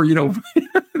to him for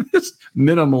this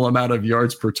minimal amount of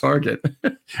yards per target.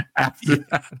 After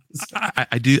that,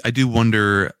 I do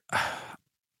wonder.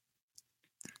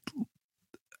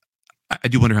 I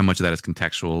do wonder how much of that is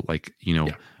contextual.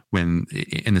 When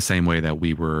in the same way that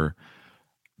we were,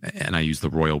 and I use the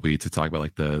royal we to talk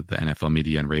about the NFL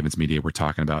media and Ravens media, we're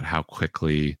talking about how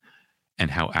quickly and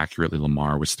how accurately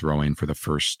Lamar was throwing for the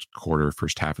first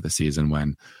half of the season,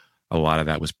 when a lot of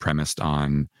that was premised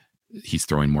on he's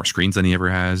throwing more screens than he ever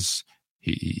has.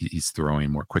 He's throwing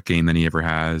more quick game than he ever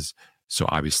has. So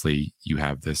obviously you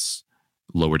have this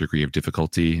lower degree of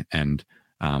difficulty, and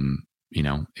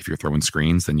if you're throwing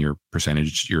screens, then your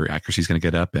accuracy is going to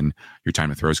get up and your time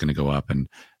to throw is going to go up. And,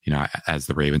 as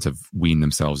the Ravens have weaned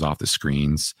themselves off the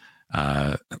screens,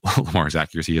 Lamar's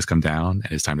accuracy has come down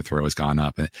and his time to throw has gone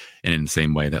up. And in the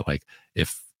same way that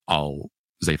if all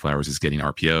Zay Flowers is getting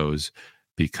RPOs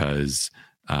because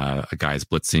a guy is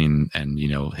blitzing and,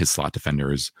 his slot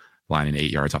defender is lining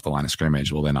 8 yards off the line of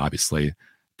scrimmage, well, then obviously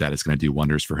that is going to do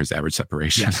wonders for his average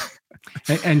separation.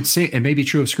 Yeah. And maybe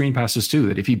true of screen passes too,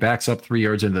 that if he backs up 3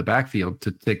 yards into the backfield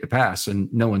to take the pass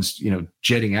and no one's,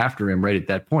 jetting after him right at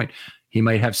that point, he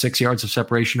might have 6 yards of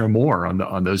separation or more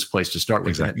on those plays to start with.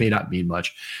 Exactly. That may not mean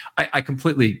much. I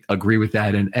completely agree with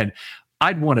that. And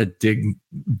I'd want to dig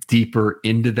deeper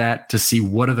into that to see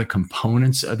what are the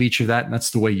components of each of that. And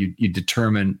that's the way you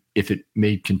determine if it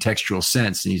made contextual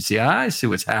sense. And you see, I see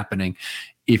what's happening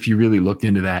if you really looked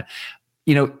into that.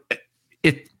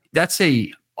 That's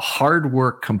a hard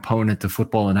work component to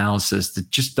football analysis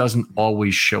that just doesn't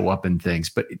always show up in things,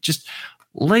 but just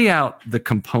lay out the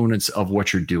components of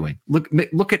what you're doing.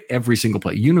 Look at every single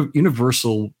play.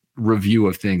 Universal review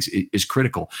of things is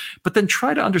critical, but then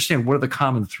try to understand what are the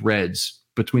common threads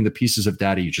between the pieces of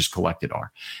data you just collected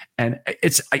are. And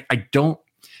I don't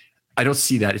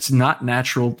see that. It's not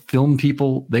natural. Film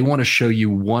people, they want to show you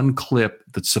one clip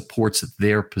that supports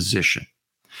their position.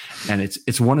 And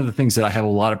it's one of the things that I have a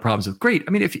lot of problems with. Great.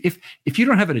 I mean, if you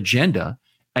don't have an agenda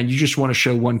and you just want to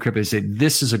show one clip and say,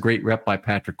 this is a great rep by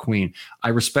Patrick Queen, I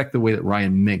respect the way that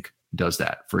Ryan Mink does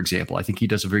that, for example. I think he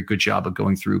does a very good job of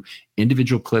going through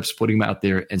individual clips, putting them out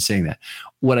there and saying that.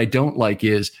 What I don't like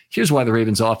is, here's why the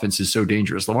Ravens offense is so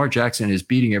dangerous. Lamar Jackson is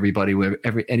beating everybody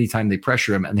anytime they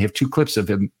pressure him, and they have 2 clips of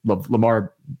him,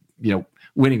 Lamar,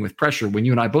 winning with pressure, when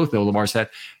you and I both know Lamar's had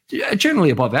generally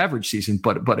above average season,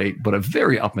 but a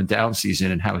very up and down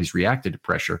season in how he's reacted to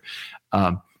pressure.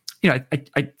 I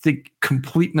think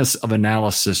completeness of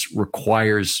analysis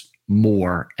requires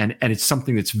more, and it's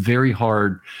something that's very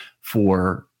hard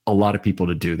for a lot of people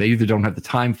to do. They either don't have the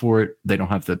time for it, they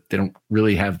don't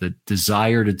really have the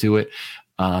desire to do it.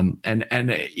 And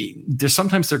there's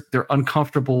sometimes they're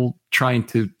uncomfortable trying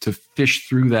to fish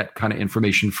through that kind of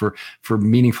information for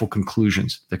meaningful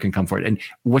conclusions that can come forward. And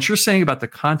what you're saying about the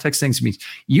context things means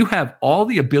you have all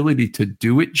the ability to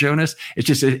do it, Jonas. It's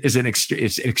just it's an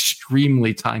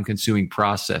extremely time consuming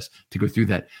process to go through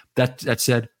that. That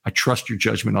said, I trust your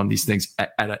judgment on these things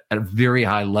at a very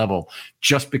high level,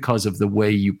 just because of the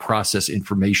way you process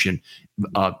information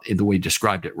in the way you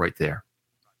described it right there.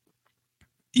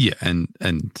 Yeah, and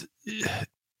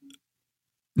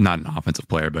not an offensive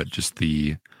player, but just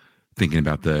the thinking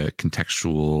about the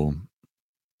contextual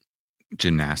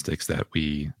gymnastics that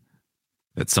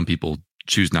some people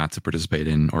choose not to participate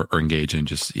in or engage in.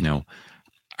 Just,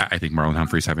 I think Marlon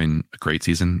Humphrey's having a great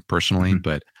season personally,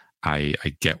 but I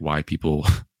get why people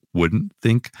wouldn't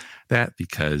think that,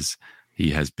 because he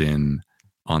has been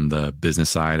on the business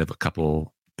side of a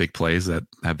couple big plays that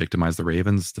have victimized the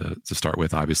Ravens. To start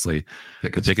with, obviously, the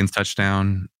Pickens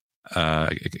touchdown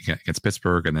against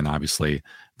Pittsburgh, and then obviously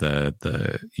the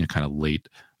kind of late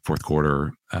fourth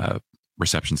quarter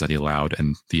receptions that he allowed,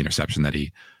 and the interception that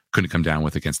he couldn't come down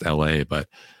with against LA. But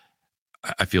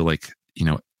I feel like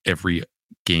every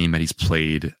game that he's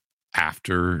played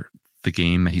after the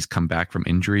game that he's come back from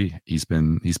injury, he's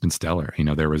been stellar.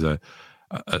 There was a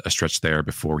stretch there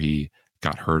before he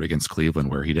got hurt against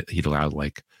Cleveland where he'd allowed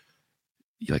like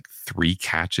 3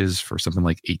 catches for something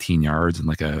like 18 yards in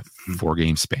like a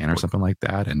 4-game span or something like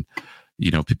that. And,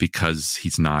 because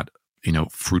he's not,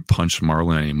 fruit punch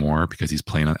Marlon anymore, because he's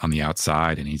playing on the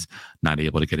outside and he's not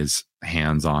able to get his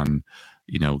hands on,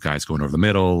 guys going over the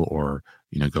middle or,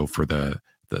 go for the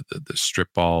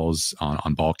strip balls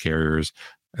on ball carriers.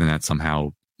 And that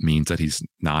somehow means that he's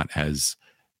not as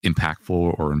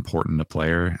impactful or important a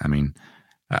player. I mean,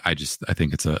 I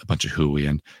think it's a bunch of hooey.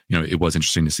 And, it was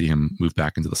interesting to see him move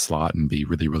back into the slot and be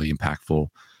really, really impactful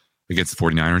against the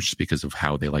 49ers, just because of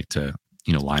how they like to,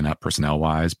 line up personnel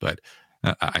wise. But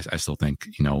I still think,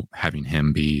 having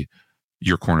him be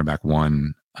your cornerback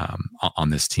one on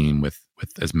this team with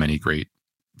as many great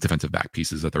defensive back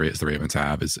pieces that the Ravens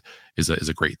have is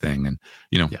a great thing. And,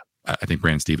 I think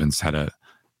Brandon Stephens had a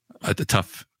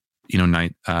tough,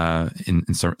 night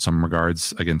in some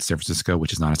regards against San Francisco,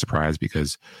 which is not a surprise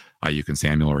because Ayuk and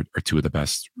Samuel are 2 of the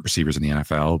best receivers in the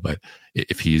NFL. But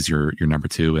if he's your number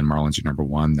 2 and Marlon's your number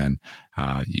 1, then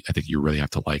I think you really have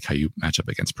to like how you match up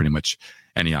against pretty much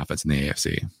any offense in the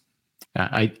AFC.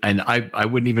 I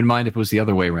wouldn't even mind if it was the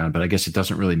other way around, but I guess it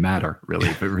doesn't really matter, really,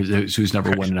 if it was who's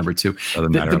number 1 and number 2.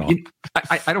 Doesn't matter at all.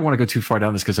 I don't want to go too far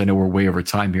down this because I know we're way over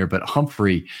time here, but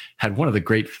Humphrey had one of the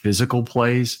great physical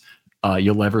plays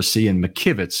you'll ever see, in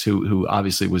McKivitz, who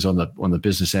obviously was on the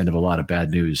business end of a lot of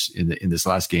bad news in this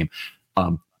last game,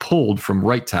 pulled from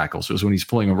right tackle. So it was when he's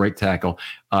pulling a right tackle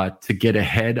to get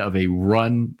ahead of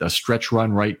a stretch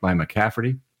run right by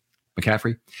McCaffrey.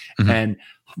 And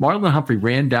Marlon Humphrey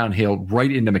ran downhill right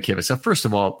into McKivitz. So first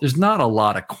of all, there's not a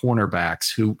lot of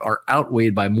cornerbacks who are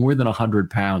outweighed by more than 100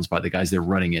 pounds by the guys they're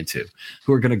running into,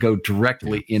 who are going to go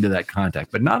directly into that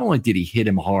contact. But not only did he hit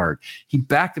him hard, he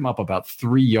backed him up about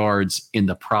 3 yards in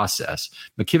the process.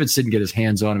 McKivitz didn't get his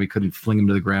hands on him. He couldn't fling him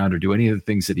to the ground or do any of the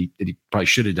things that he probably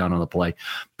should have done on the play.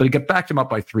 But he backed him up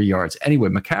by 3 yards. Anyway,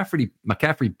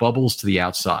 McCaffrey bubbles to the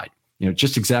outside.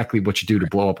 Just exactly what you do to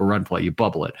blow up a run play. You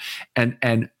bubble it.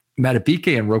 And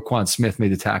Matabike and Roquan Smith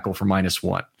made the tackle for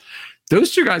 -1.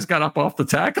 Those 2 guys got up off the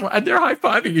tackle and they're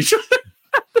high-fiving each other.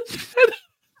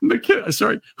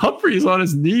 Humphrey's on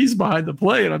his knees behind the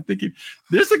play, and I'm thinking,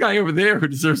 there's the guy over there who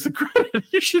deserves the credit.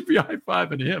 You should be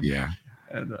high-fiving him. Yeah.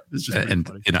 And it's just funny.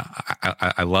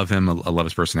 I love him. I love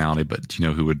his personality, but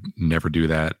who would never do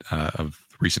that of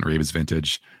recent Ravens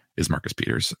vintage is Marcus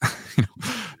Peters.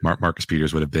 Marcus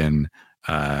Peters would have been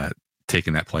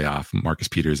taking that play off. Marcus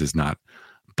Peters is not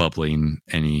bubbling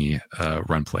any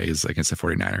run plays against the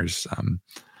 49ers.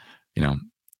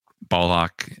 Ball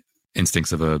hawk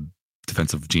instincts of a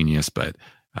defensive genius, but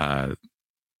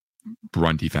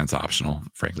run defense optional,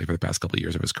 frankly, for the past couple of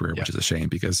years of his career, which is a shame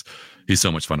because he's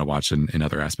so much fun to watch in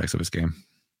other aspects of his game.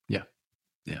 Yeah.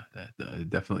 Yeah,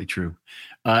 definitely true.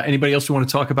 Anybody else you want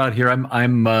to talk about here?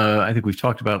 I think we've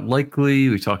talked about Likely.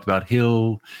 We've talked about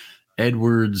Hill,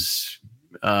 Edwards.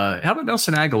 How about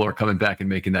Nelson Aguilar coming back and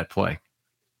making that play?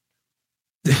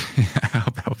 How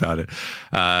about it?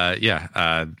 There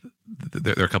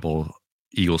are a couple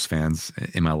Eagles fans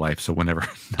in my life, so whenever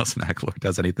Nelson Aguilar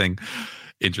does anything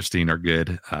interesting or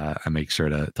good, I make sure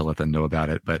to let them know about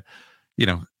it. But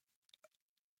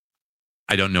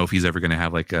I don't know if he's ever going to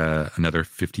have like another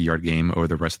 50-yard game over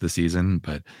the rest of the season,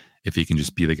 but if he can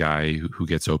just be the guy who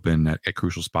gets open at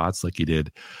crucial spots like he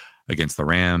did against the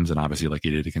Rams and obviously like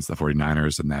he did against the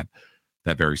 49ers, and that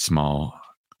very small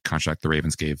contract the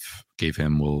Ravens gave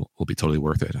him will be totally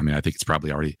worth it. I mean, I think it's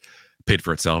probably already paid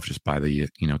for itself just by the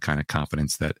kind of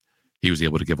confidence that he was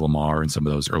able to give Lamar in some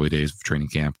of those early days of training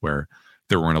camp where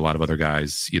there weren't a lot of other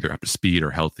guys either up to speed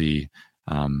or healthy.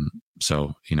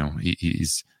 So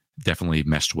he's definitely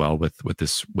meshed well with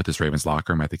this Ravens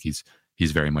locker room. I think he's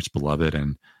very much beloved,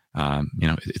 and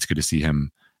it's good to see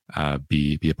him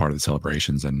be a part of the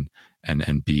celebrations and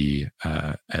be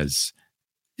as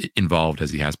involved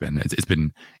as he has been. It's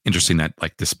been interesting that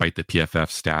like despite the PFF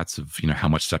stats of how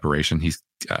much separation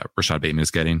Rashad Bateman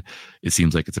is getting, it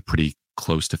seems like it's a pretty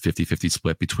close to 50-50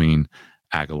 split between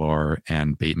Aguilar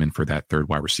and Bateman for that third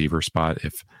wide receiver spot.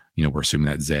 If we're assuming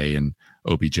that Zay and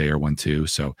OBJ are 1-2,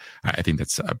 so I think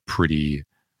that's a pretty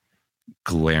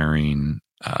glaring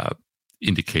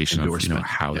indication of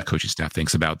how the coaching staff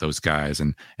thinks about those guys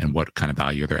and what kind of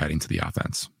value they're adding to the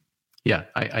offense. Yeah,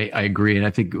 I agree. And I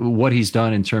think what he's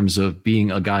done in terms of being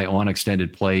a guy on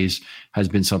extended plays has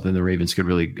been something the Ravens could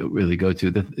really go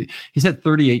to. He's had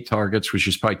 38 targets, which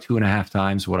is probably 2.5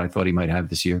 times what I thought he might have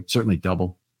this year. Certainly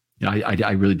double.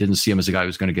 I really didn't see him as a guy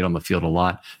who's going to get on the field a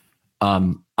lot.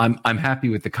 I'm happy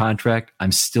with the contract.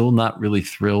 I'm still not really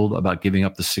thrilled about giving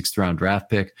up the 6th round draft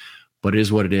pick, but it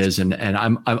is what it is. And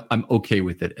I'm okay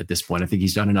with it at this point. I think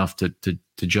he's done enough to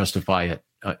justify it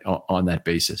on that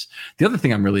basis. The other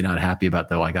thing I'm really not happy about,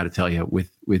 though, I got to tell you,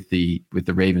 with the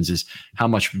Ravens is how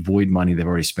much void money they've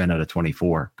already spent out of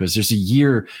 24. Because there's a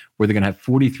year where they're going to have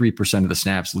 43% of the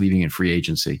snaps leaving in free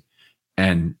agency,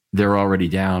 and they're already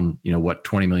down,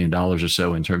 $20 million or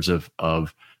so in terms of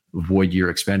void year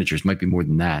expenditures. Might be more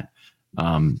than that.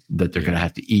 That they're going to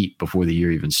have to eat before the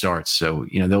year even starts. So,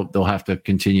 they'll have to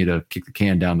continue to kick the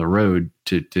can down the road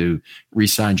to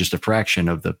re-sign just a fraction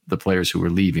of the players who are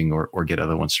leaving or get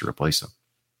other ones to replace them.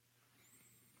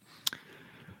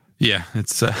 Yeah,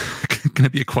 it's going to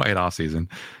be a quiet off season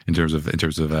in terms of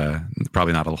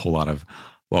probably not a whole lot of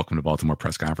welcome to Baltimore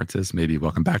press conferences. Maybe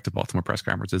welcome back to Baltimore press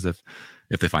conferences if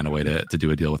they find a way to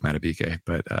do a deal with Madubuike.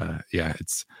 But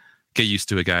it's get used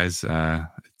to it, guys.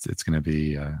 It's going to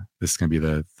be this is going to be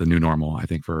the new normal, I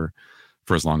think, for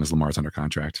as long as Lamar's under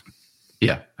contract.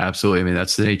 Yeah, absolutely. I mean,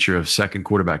 that's the nature of second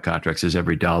quarterback contracts, is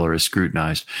every dollar is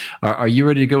scrutinized. Are you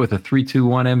ready to go with a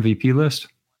 3-2-1 MVP list?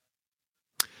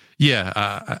 Yeah,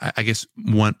 I guess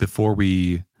one before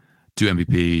we do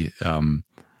MVP,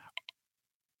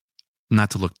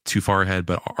 not to look too far ahead,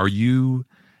 but have you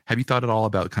thought at all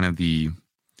about kind of the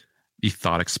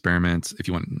thought experiment, if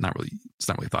you want? It's not really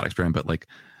a thought experiment, but like,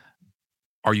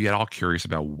 are you at all curious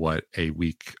about what a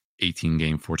week 18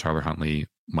 game for Tyler Huntley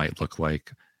might look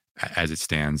like as it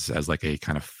stands as like a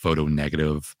kind of photo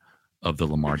negative of the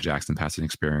Lamar Jackson passing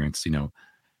experience?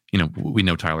 We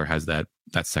know Tyler has that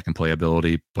second play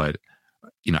ability, but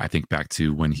I think back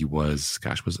to when he was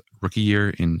rookie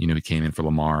year, and he came in for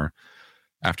Lamar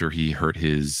after he hurt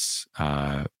his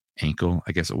ankle,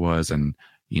 I guess it was, and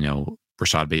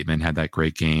Rashad Bateman had that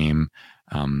great game.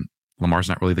 Lamar's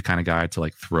not really the kind of guy to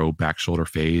like throw back shoulder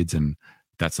fades, and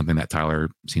that's something that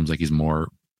Tyler seems like he's more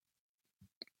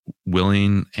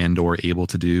willing and or able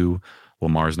to do.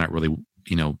 Lamar's not really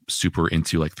super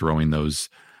into like throwing those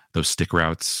stick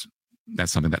routes.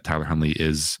 That's something that Tyler Huntley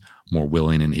is more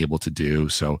willing and able to do.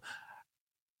 So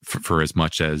for as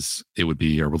much as it would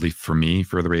be a relief for me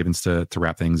for the Ravens to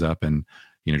wrap things up and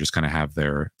just kind of have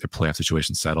their playoff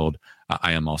situation settled,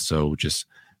 I am also just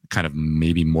kind of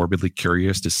maybe morbidly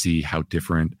curious to see how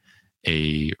different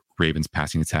a Ravens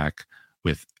passing attack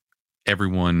with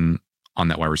everyone on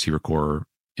that wide receiver core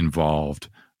involved,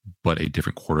 but a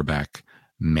different quarterback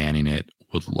manning it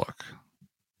would look.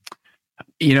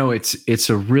 It's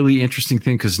a really interesting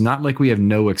thing because not like we have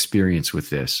no experience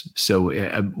with this. So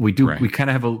we do, right. We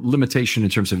kind of have a limitation in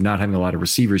terms of not having a lot of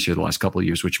receivers here the last couple of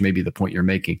years, which may be the point you're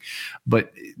making.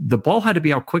 But the ball had to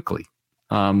be out quickly.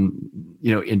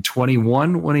 In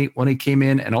 21 when he came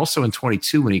in, and also in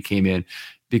 22 when he came in,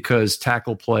 because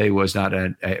tackle play was not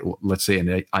at let's say,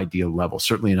 an ideal level.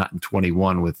 Certainly not in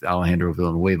 21 with Alejandro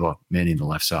Villanueva manning the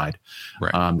left side.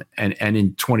 Right. And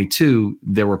in 22,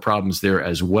 there were problems there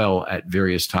as well at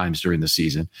various times during the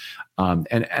season.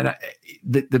 The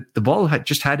ball had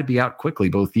to be out quickly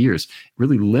both years.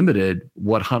 Really limited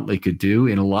what Huntley could do.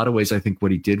 In a lot of ways, I think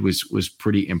what he did was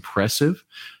pretty impressive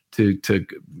to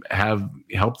have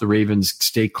helped the Ravens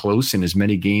stay close in as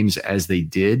many games as they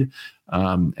did,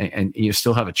 and you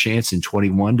still have a chance in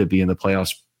 21 to be in the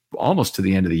playoffs almost to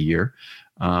the end of the year.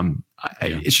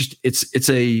 It's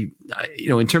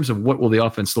in terms of what will the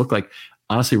offense look like.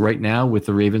 Honestly, right now, with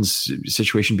the Ravens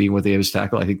situation being what they have as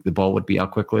tackle, I think the ball would be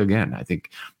out quickly again. I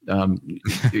think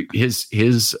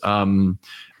his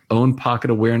own pocket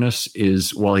awareness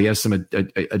is, while he has some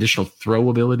additional throw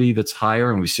ability that's higher,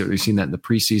 and we've seen that in the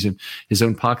preseason, his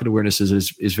own pocket awareness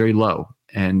is very low.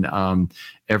 And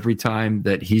every time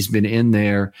that he's been in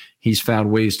there, he's found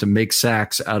ways to make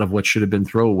sacks out of what should have been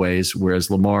throwaways,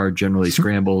 whereas Lamar generally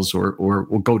scrambles or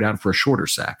will go down for a shorter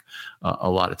sack a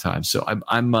lot of times. So I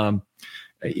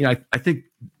think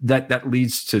that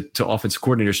leads to offensive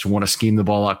coordinators to want to scheme the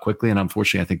ball out quickly. And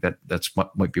unfortunately, I think that's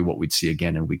what might be what we'd see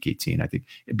again in Week 18. I think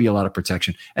it'd be a lot of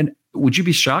protection. And would you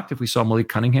be shocked if we saw Malik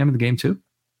Cunningham in the game too?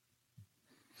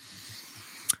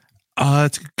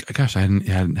 Gosh, I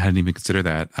hadn't even considered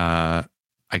that.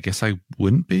 I guess I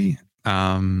wouldn't be. They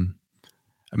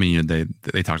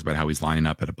talked about how he's lining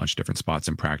up at a bunch of different spots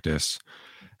in practice.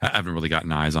 I haven't really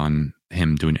gotten eyes on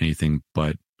him doing anything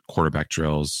but quarterback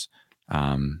drills.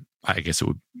 I guess it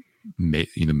would,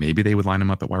 maybe they would line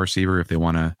him up at wide receiver if they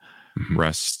want to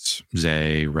rest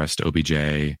Zay, rest OBJ.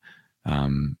 It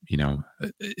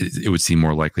would seem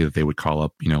more likely that they would call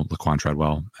up, Laquan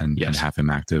Treadwell and have him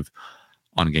active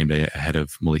on game day ahead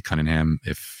of Malik Cunningham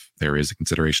if there is a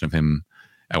consideration of him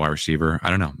at wide receiver. I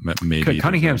don't know. Maybe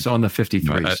Cunningham's on the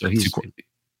 53, so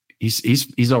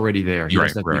he's already there. He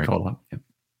doesn't have to be called up. Yeah.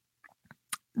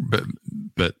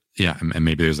 But yeah, and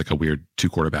maybe there's like a weird two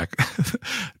quarterback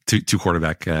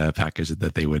package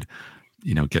that they would,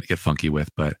 get funky with.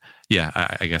 But yeah,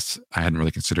 I guess I hadn't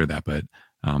really considered that. But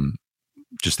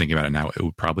just thinking about it now, it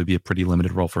would probably be a pretty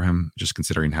limited role for him, just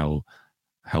considering how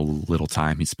little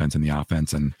time he spent in the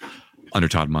offense and under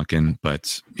Todd Monken.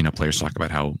 But players talk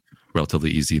about how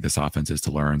relatively easy this offense is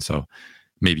to learn. So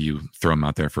maybe you throw him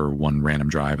out there for one random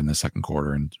drive in the second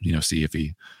quarter and see if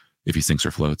he sinks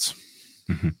or floats.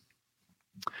 Mm-hmm.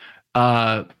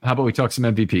 How about we talk some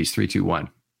MVPs? 3, 2, 1.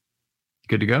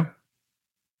 Good to go?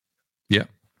 Yeah.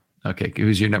 Okay.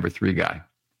 Who's your number 3 guy?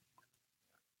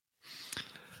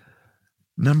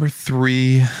 Number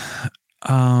 3.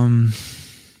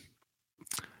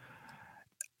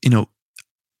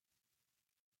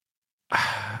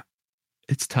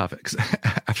 It's tough because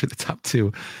after the top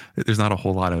 2, there's not a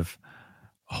whole lot of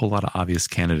obvious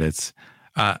candidates.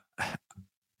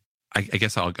 I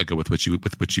guess I'll go with what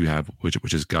you have,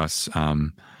 which is Gus.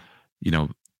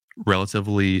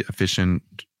 Relatively efficient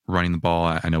running the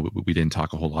ball. I know we didn't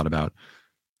talk a whole lot about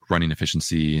running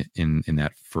efficiency in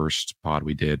that first pod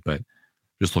we did, but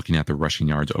just looking at the rushing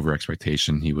yards over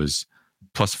expectation, he was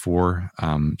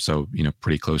 +4. So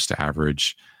pretty close to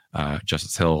average.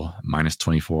 Justice Hill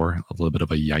 -24, a little bit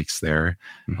of a yikes there.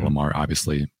 Mm-hmm. Lamar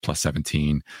obviously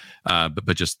 +17,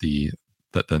 but just the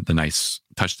nice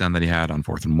touchdown that he had on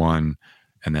 4th and 1,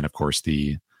 and then of course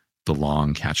the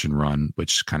long catch and run,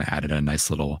 which kind of added a nice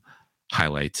little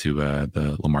highlight to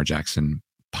the Lamar Jackson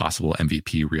possible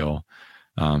MVP reel.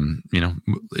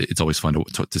 It's always fun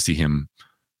to see him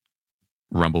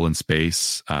rumble in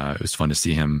space. It was fun to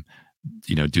see him,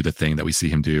 do the thing that we see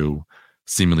him do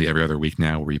seemingly every other week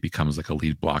now, where he becomes like a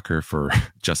lead blocker for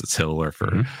Justice Hill or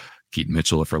for Keaton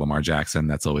Mitchell or for Lamar Jackson.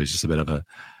 That's always just a bit of a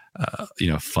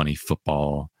funny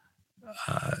football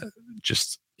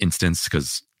just instance,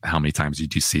 because how many times do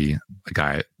you see a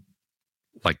guy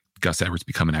like Gus Edwards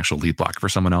become an actual lead blocker for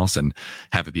someone else and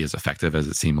have it be as effective as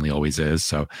it seemingly always is?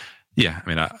 So yeah,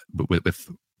 with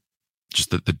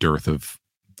just the dearth of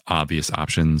obvious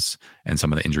options and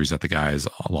some of the injuries that the guys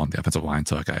along the offensive line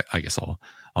took, I guess I'll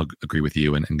agree with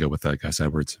you and go with Gus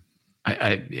Edwards.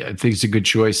 I think it's a good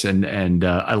choice, and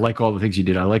I like all the things you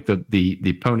did. I like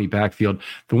the pony backfield.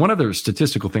 The one other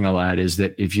statistical thing I'll add is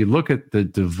that if you look at the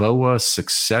DVOA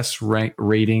success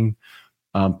rating,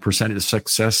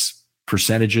 success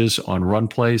percentages on run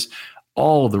plays,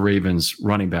 all of the Ravens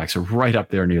running backs are right up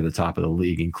there near the top of the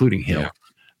league, including Hill.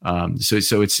 Yeah.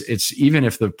 So it's even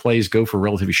if the plays go for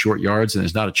relatively short yards and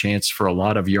there's not a chance for a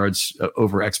lot of yards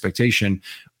over expectation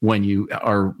when you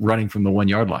are running from the 1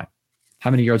 yard line. how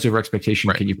many yards over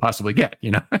expectation can you possibly get?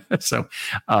 So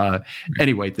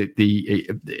anyway,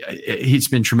 he's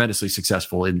been tremendously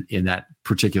successful in that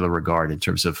particular regard in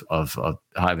terms of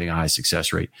having a high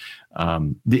success rate.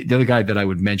 The other guy that I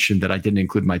would mention that I didn't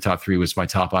include in my top 3 was my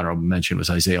top honorable mention was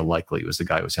Isaiah Likely. Was the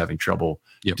guy who was having trouble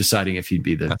deciding if he'd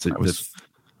be the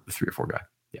 3 or 4 guy.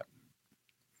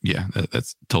 Yeah,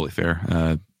 that's totally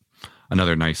fair.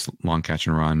 Another nice long catch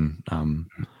and run.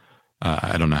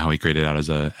 I don't know how he graded out as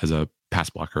a pass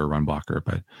blocker or run blocker,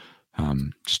 but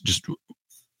just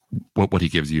what he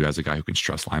gives you as a guy who can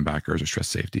stress linebackers or stress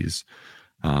safeties.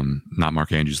 Not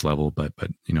Mark Andrews level, but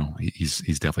he's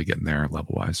definitely getting there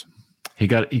level wise. He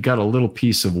got a little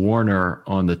piece of Warner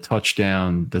on the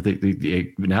touchdown that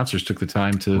the announcers took the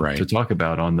time to talk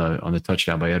about on the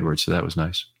touchdown by Edwards. So that was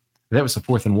nice. That was the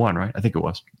 4th and 1, right? I think it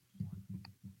was.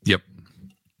 Yep.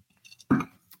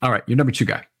 All right, your number 2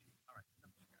 guy.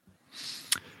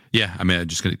 Yeah, I mean, I'm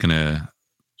just gonna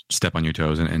step on your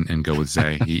toes and go with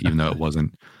Zay, even though it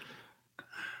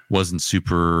wasn't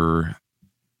super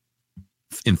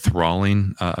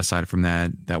enthralling. Aside from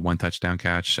that one touchdown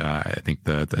catch, I think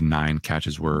the 9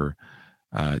 catches were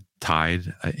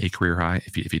tied a career high.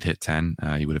 If he'd hit 10,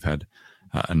 he would have had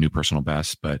a new personal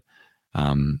best. But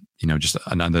just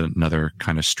another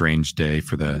kind of strange day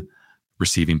for the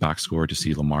receiving box score to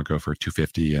see Lamar go for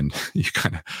 250, and you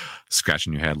kind of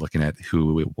scratching your head looking at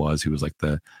who it was who was like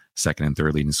the second and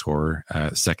third leading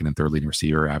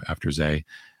receiver after Zay.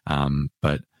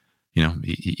 But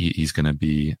he's going to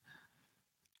be,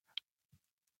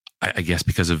 I guess,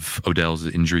 because of Odell's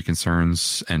injury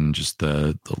concerns and just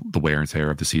the wear and tear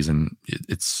of the season,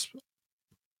 it's,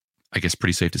 I guess,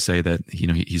 pretty safe to say that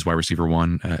he's wide receiver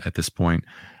 1 at this point.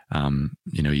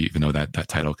 Even though that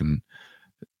title can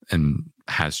and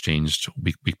has changed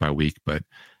week by week, but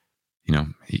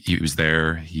he was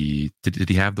there. He did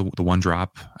he have the one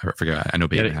drop? I forgot. I know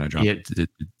Bateman had a drop.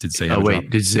 Did Zay have a drop?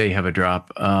 Did Zay have a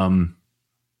drop?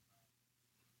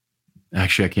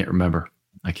 Actually, I can't remember.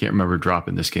 I can't remember a drop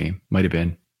in this game. Might have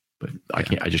been, but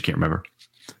I just can't remember.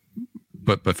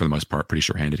 But for the most part, pretty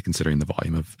sure-handed considering the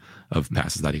volume of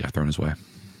passes that he got thrown his way.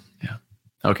 Yeah.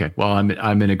 Okay. Well,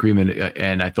 I'm in agreement,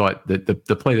 and I thought that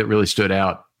the play that really stood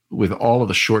out with all of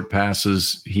the short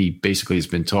passes, he basically has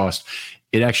been tossed.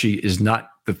 It actually is not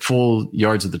the full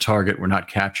yards of the target were not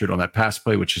captured on that pass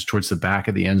play, which is towards the back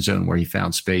of the end zone where he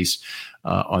found space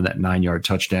on that 9-yard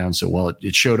touchdown. So while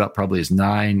it showed up probably as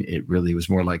 9, it really was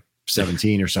more like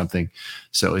 17 or something.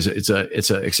 So it's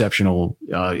a exceptional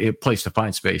place to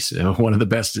find space. One of the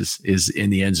best is in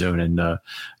the end zone, and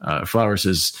Flowers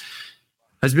has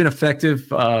been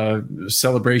effective.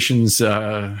 Celebrations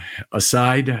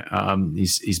aside,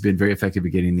 he's been very effective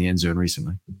at getting in the end zone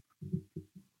recently.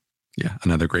 Yeah,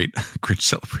 another great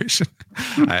celebration.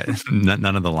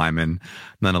 None of the linemen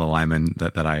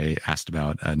that I asked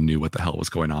about knew what the hell was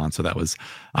going on. So that was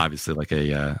obviously like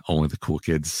a only the cool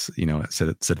kids, sit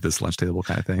at this lunch table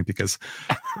kind of thing, because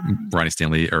Ronnie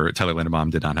Stanley or Tyler Linderbaum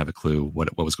did not have a clue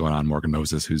what was going on. Morgan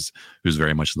Moses, who's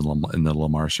very much in the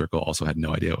Lamar circle, also had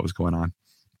no idea what was going on.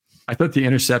 I thought the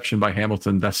interception by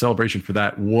Hamilton, that celebration for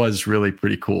that was really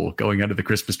pretty cool, going under the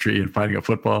Christmas tree and finding a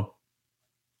football.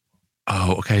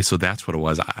 Oh, okay. So that's what it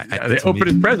was. They opened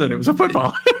his present. It was a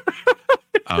football.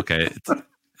 Okay.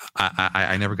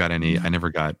 I never got any. I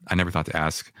never thought to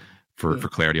ask for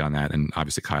clarity on that. And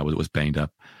obviously Kyle was banged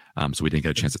up, so we didn't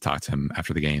get a chance to talk to him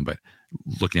after the game. But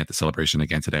looking at the celebration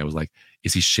again today, I was like,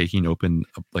 is he shaking open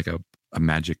like a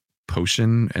magic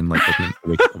potion and like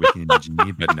awakening the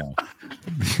genie? But no,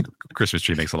 Christmas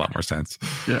tree makes a lot more sense.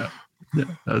 Yeah.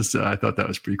 I thought that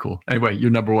was pretty cool. Anyway, your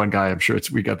number 1 guy. I'm sure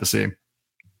we got the same.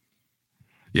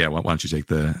 Yeah, why don't you take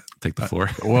the floor?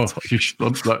 Well,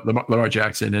 Lamar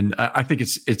Jackson, and I think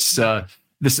it's this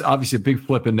is obviously a big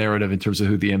flip in narrative in terms of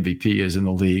who the MVP is in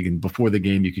the league. And before the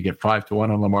game, you could get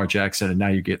 5-1 on Lamar Jackson, and now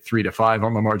you get 3-5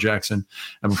 on Lamar Jackson.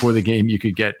 And before the game, you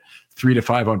could get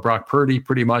 3-5 on Brock Purdy,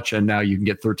 pretty much, and now you can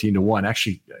get 13-1.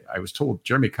 Actually, I was told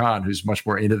Jeremy Kahn, who's much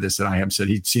more into this than I am, said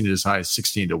he'd seen it as high as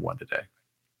 16-1 today.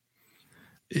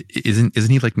 Isn't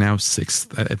he like now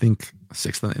 6th? I think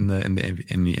 6th in the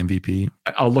MVP.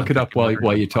 I'll look it up while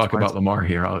you talk about Lamar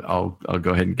here. I'll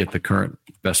go ahead and get the current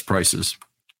best prices.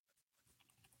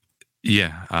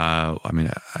 Yeah, I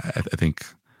mean, I think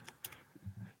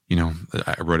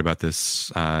I wrote about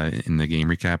this in the game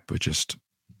recap, but just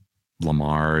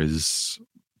Lamar is.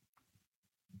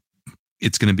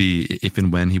 It's going to be, if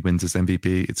and when he wins this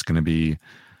MVP, it's going to be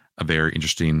a very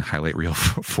interesting highlight reel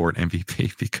for an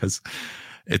MVP, because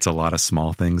it's a lot of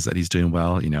small things that he's doing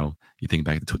well. You think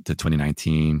back to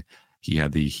 2019, he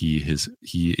had the he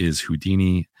is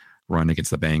Houdini run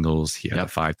against the Bengals. He had a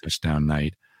 5 touchdown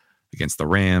night. against the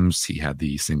Rams. He had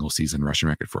the single season rushing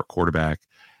record for a quarterback.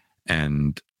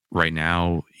 And right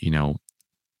now,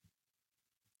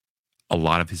 a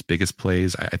lot of his biggest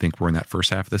plays, I think, were in that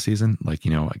first half of the season. Like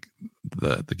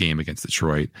the game against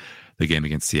Detroit, the game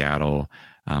against Seattle.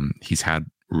 He's had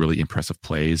really impressive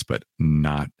plays, but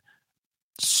not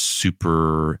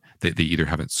super. They either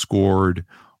haven't scored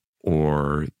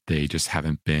or they just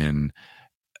haven't been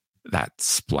that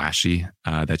splashy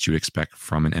that you expect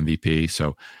from an MVP.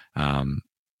 So I'm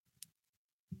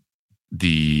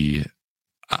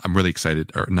really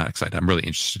excited, or not excited. I'm really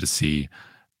interested to see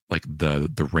like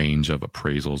the range of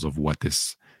appraisals of what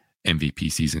this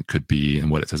MVP season could be, and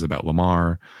what it says about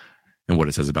Lamar, and what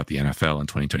it says about the NFL in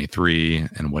 2023,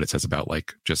 and what it says about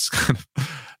like just kind of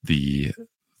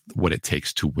what it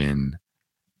takes to win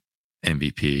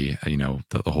MVP.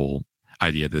 The whole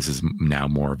idea this is now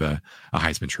more of a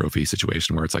Heisman Trophy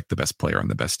situation where it's like the best player on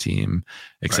the best team,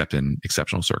 except in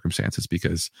exceptional circumstances,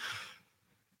 because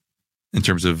in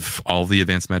terms of all the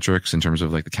advanced metrics, in terms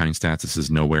of like the counting stats, this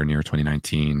is nowhere near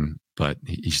 2019, but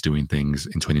he's doing things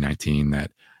in 2019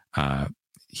 that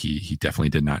he definitely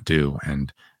did not do.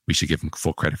 And we should give him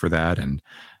full credit for that. And,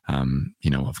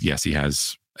 yes, he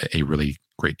has a really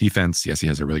great defense. Yes, he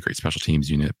has a really great special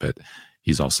teams unit, but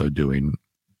he's also doing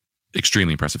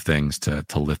extremely impressive things to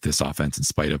lift this offense in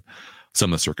spite of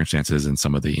some of the circumstances and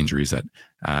some of the injuries that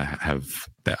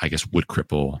I guess would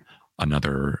cripple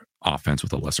another offense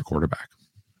with a lesser quarterback.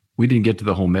 We didn't get to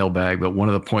the whole mailbag, but one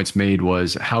of the points made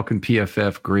was, how can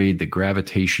PFF grade the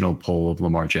gravitational pull of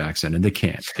Lamar Jackson? And they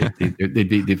can't. They'd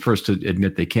be the first to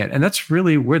admit they can't. And that's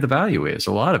really where the value is.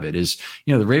 A lot of it is,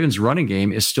 the Ravens running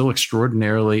game is still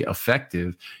extraordinarily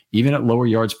effective, even at lower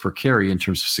yards per carry in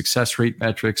terms of success rate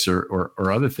metrics or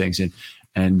other things. And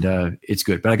it's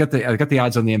good. But I got the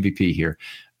odds on the MVP here.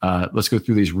 Let's go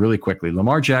through these really quickly.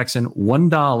 Lamar Jackson,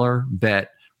 $1 bet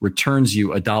returns you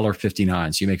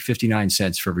 $1.59. So you make 59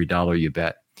 cents for every dollar you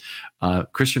bet.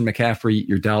 Christian McCaffrey,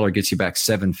 your dollar gets you back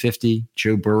 $7.50.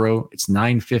 Joe Burrow, it's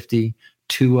 $9.50.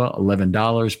 Tua,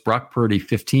 $11. Brock Purdy,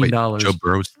 $15. Wait, Joe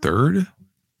Burrow's third?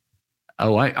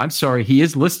 Oh, I'm sorry. He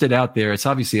is listed out there. It's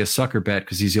obviously a sucker bet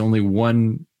because he's the only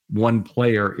one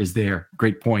player is there.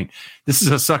 Great point. This is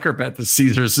a sucker bet that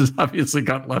Caesars has obviously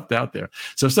got left out there.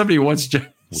 So if somebody wants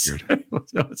to, weird.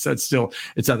 That's still,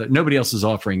 it's out there. Nobody else is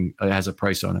offering, has a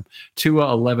price on him. Tua,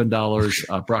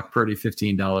 $11. Brock Purdy,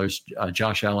 $15.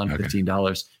 Josh Allen,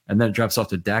 $15. And then it drops off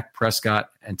to Dak Prescott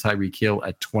and Tyreek Hill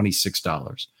at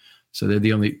 $26. So they're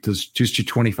the only, those two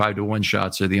 25 to 1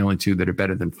 shots are the only two that are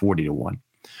better than 40 to 1.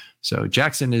 So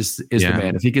Jackson is the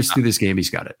man. If he gets through this game, he's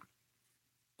got it.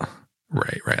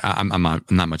 Right. I'm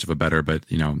not much of a bettor, but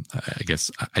I guess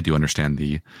I do understand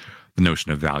the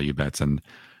notion of value bets, and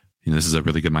this is a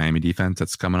really good Miami defense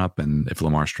that's coming up. And if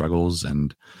Lamar struggles,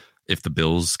 and if the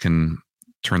Bills can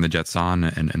turn the Jets on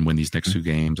and win these next 2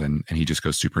 games, and he just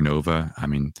goes supernova, I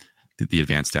mean, the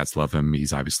advanced stats love him.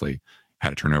 He's obviously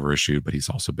had a turnover issue, but he's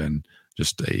also been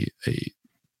just a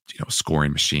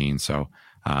scoring machine. So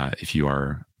if you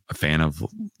are a fan of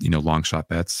long shot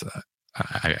bets,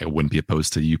 I wouldn't be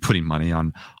opposed to you putting money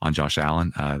on Josh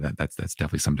Allen. That's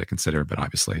definitely something to consider. But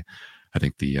obviously, I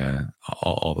think the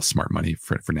all the smart money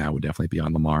for now would definitely be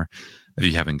on Lamar. If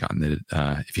you haven't gotten it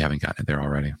there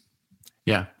already.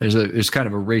 Yeah, there's kind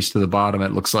of a race to the bottom.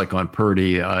 It looks like on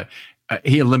Purdy.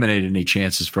 He eliminated any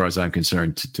chance, as far as I'm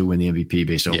concerned, to win the MVP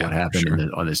based on what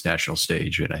happened on this national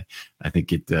stage. And I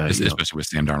think it, especially with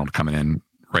Sam Darnold coming in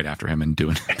right after him and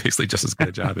doing basically just as good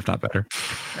a job, if not better.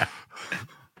 Yeah.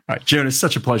 All right, Jonas,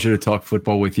 such a pleasure to talk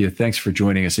football with you. Thanks for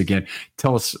joining us again.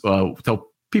 Tell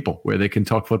people where they can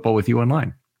talk football with you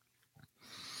online.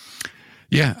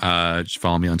 Yeah, just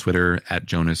follow me on Twitter at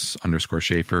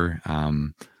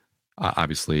Jonas_Schaefer.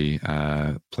 Obviously,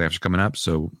 playoffs are coming up,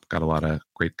 so got a lot of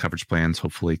great coverage plans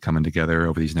hopefully coming together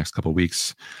over these next couple of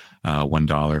weeks.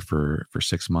 $1 for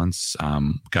 6 months.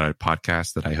 Got a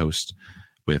podcast that I host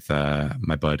with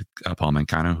my bud Paul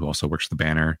Mancano, who also works for the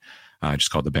Banner.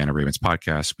 Just called the Banner Ravens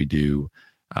Podcast. We do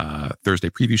Thursday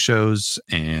preview shows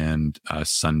and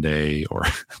Sunday or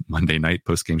Monday night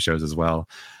post game shows as well.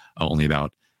 Only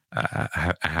about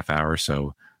a half hour,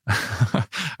 so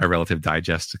a relative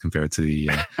digest compared to the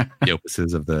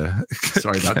opuses of the.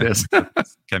 Sorry about this.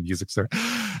 Chem Music Store.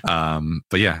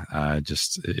 But yeah,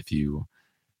 just if you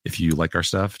like our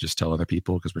stuff, just tell other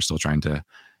people, because we're still trying to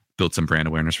build some brand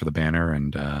awareness for the Banner,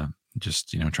 and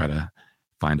just try to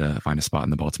find a spot in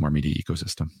the Baltimore media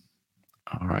ecosystem.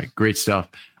 All right. Great stuff.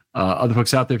 Other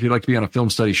folks out there, if you'd like to be on a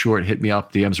film study short, hit me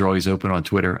up. DMs are always open on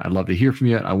Twitter. I'd love to hear from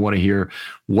you. I want to hear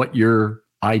what your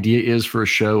idea is for a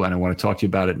show, and I want to talk to you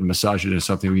about it and massage it into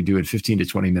something we do in 15 to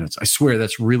 20 minutes. I swear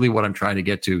that's really what I'm trying to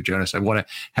get to, Jonas. I want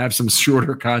to have some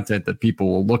shorter content that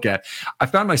people will look at. I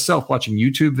found myself watching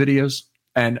YouTube videos,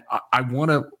 and I want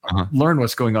to learn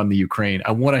what's going on in the Ukraine.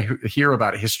 I want to hear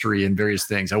about history and various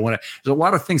things. There's a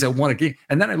lot of things I want to get.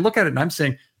 And then I look at it and I'm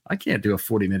saying, I can't do a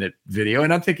 40-minute video.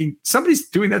 And I'm thinking, somebody's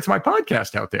doing that to my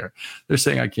podcast out there. They're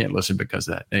saying I can't listen because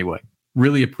of that. Anyway,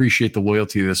 really appreciate the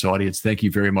loyalty of this audience. Thank you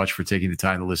very much for taking the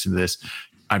time to listen to this.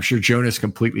 I'm sure Jonas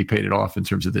completely paid it off in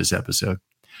terms of this episode.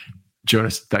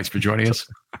 Jonas, thanks for joining us.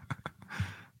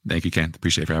 Thank you, Ken.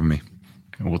 Appreciate it for having me.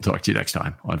 And we'll talk to you next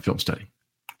time on Film Study.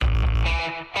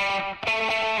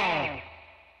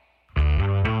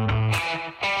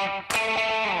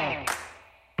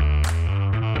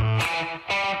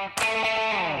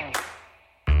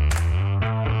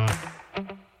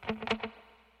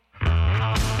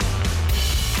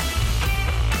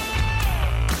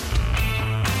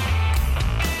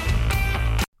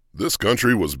 This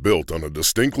country was built on a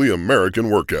distinctly American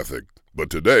work ethic,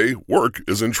 but today, work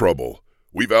is in trouble.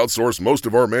 We've outsourced most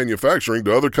of our manufacturing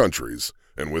to other countries,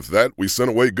 and with that, we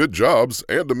sent away good jobs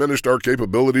and diminished our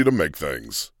capability to make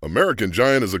things. American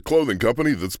Giant is a clothing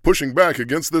company that's pushing back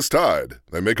against this tide.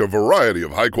 They make a variety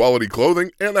of high-quality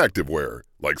clothing and activewear,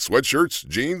 like sweatshirts,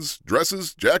 jeans,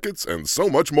 dresses, jackets, and so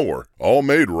much more. All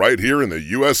made right here in the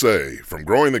USA, from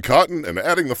growing the cotton and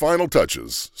adding the final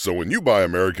touches. So when you buy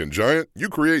American Giant, you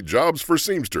create jobs for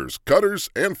seamsters, cutters,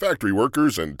 and factory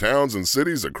workers in towns and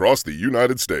cities across the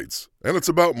United States. And it's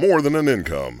about more than an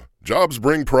income. Jobs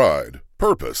bring pride,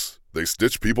 purpose. They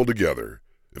stitch people together.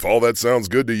 If all that sounds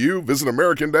good to you, visit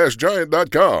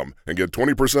American-Giant.com and get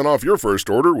 20% off your first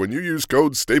order when you use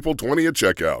code STAPLE20 at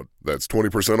checkout. That's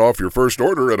 20% off your first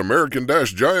order at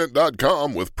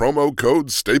American-Giant.com with promo code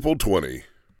STAPLE20.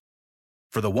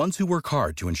 For the ones who work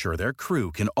hard to ensure their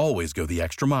crew can always go the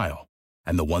extra mile,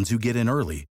 and the ones who get in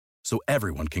early so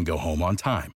everyone can go home on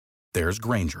time, there's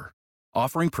Grainger,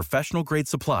 offering professional-grade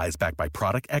supplies backed by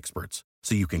product experts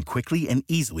so you can quickly and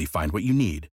easily find what you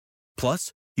need.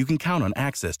 Plus, you can count on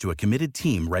access to a committed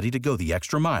team ready to go the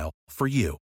extra mile for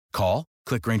you. Call,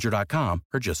 click Grainger.com,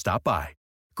 or just stop by.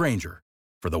 Grainger,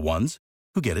 for the ones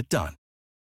who get it done.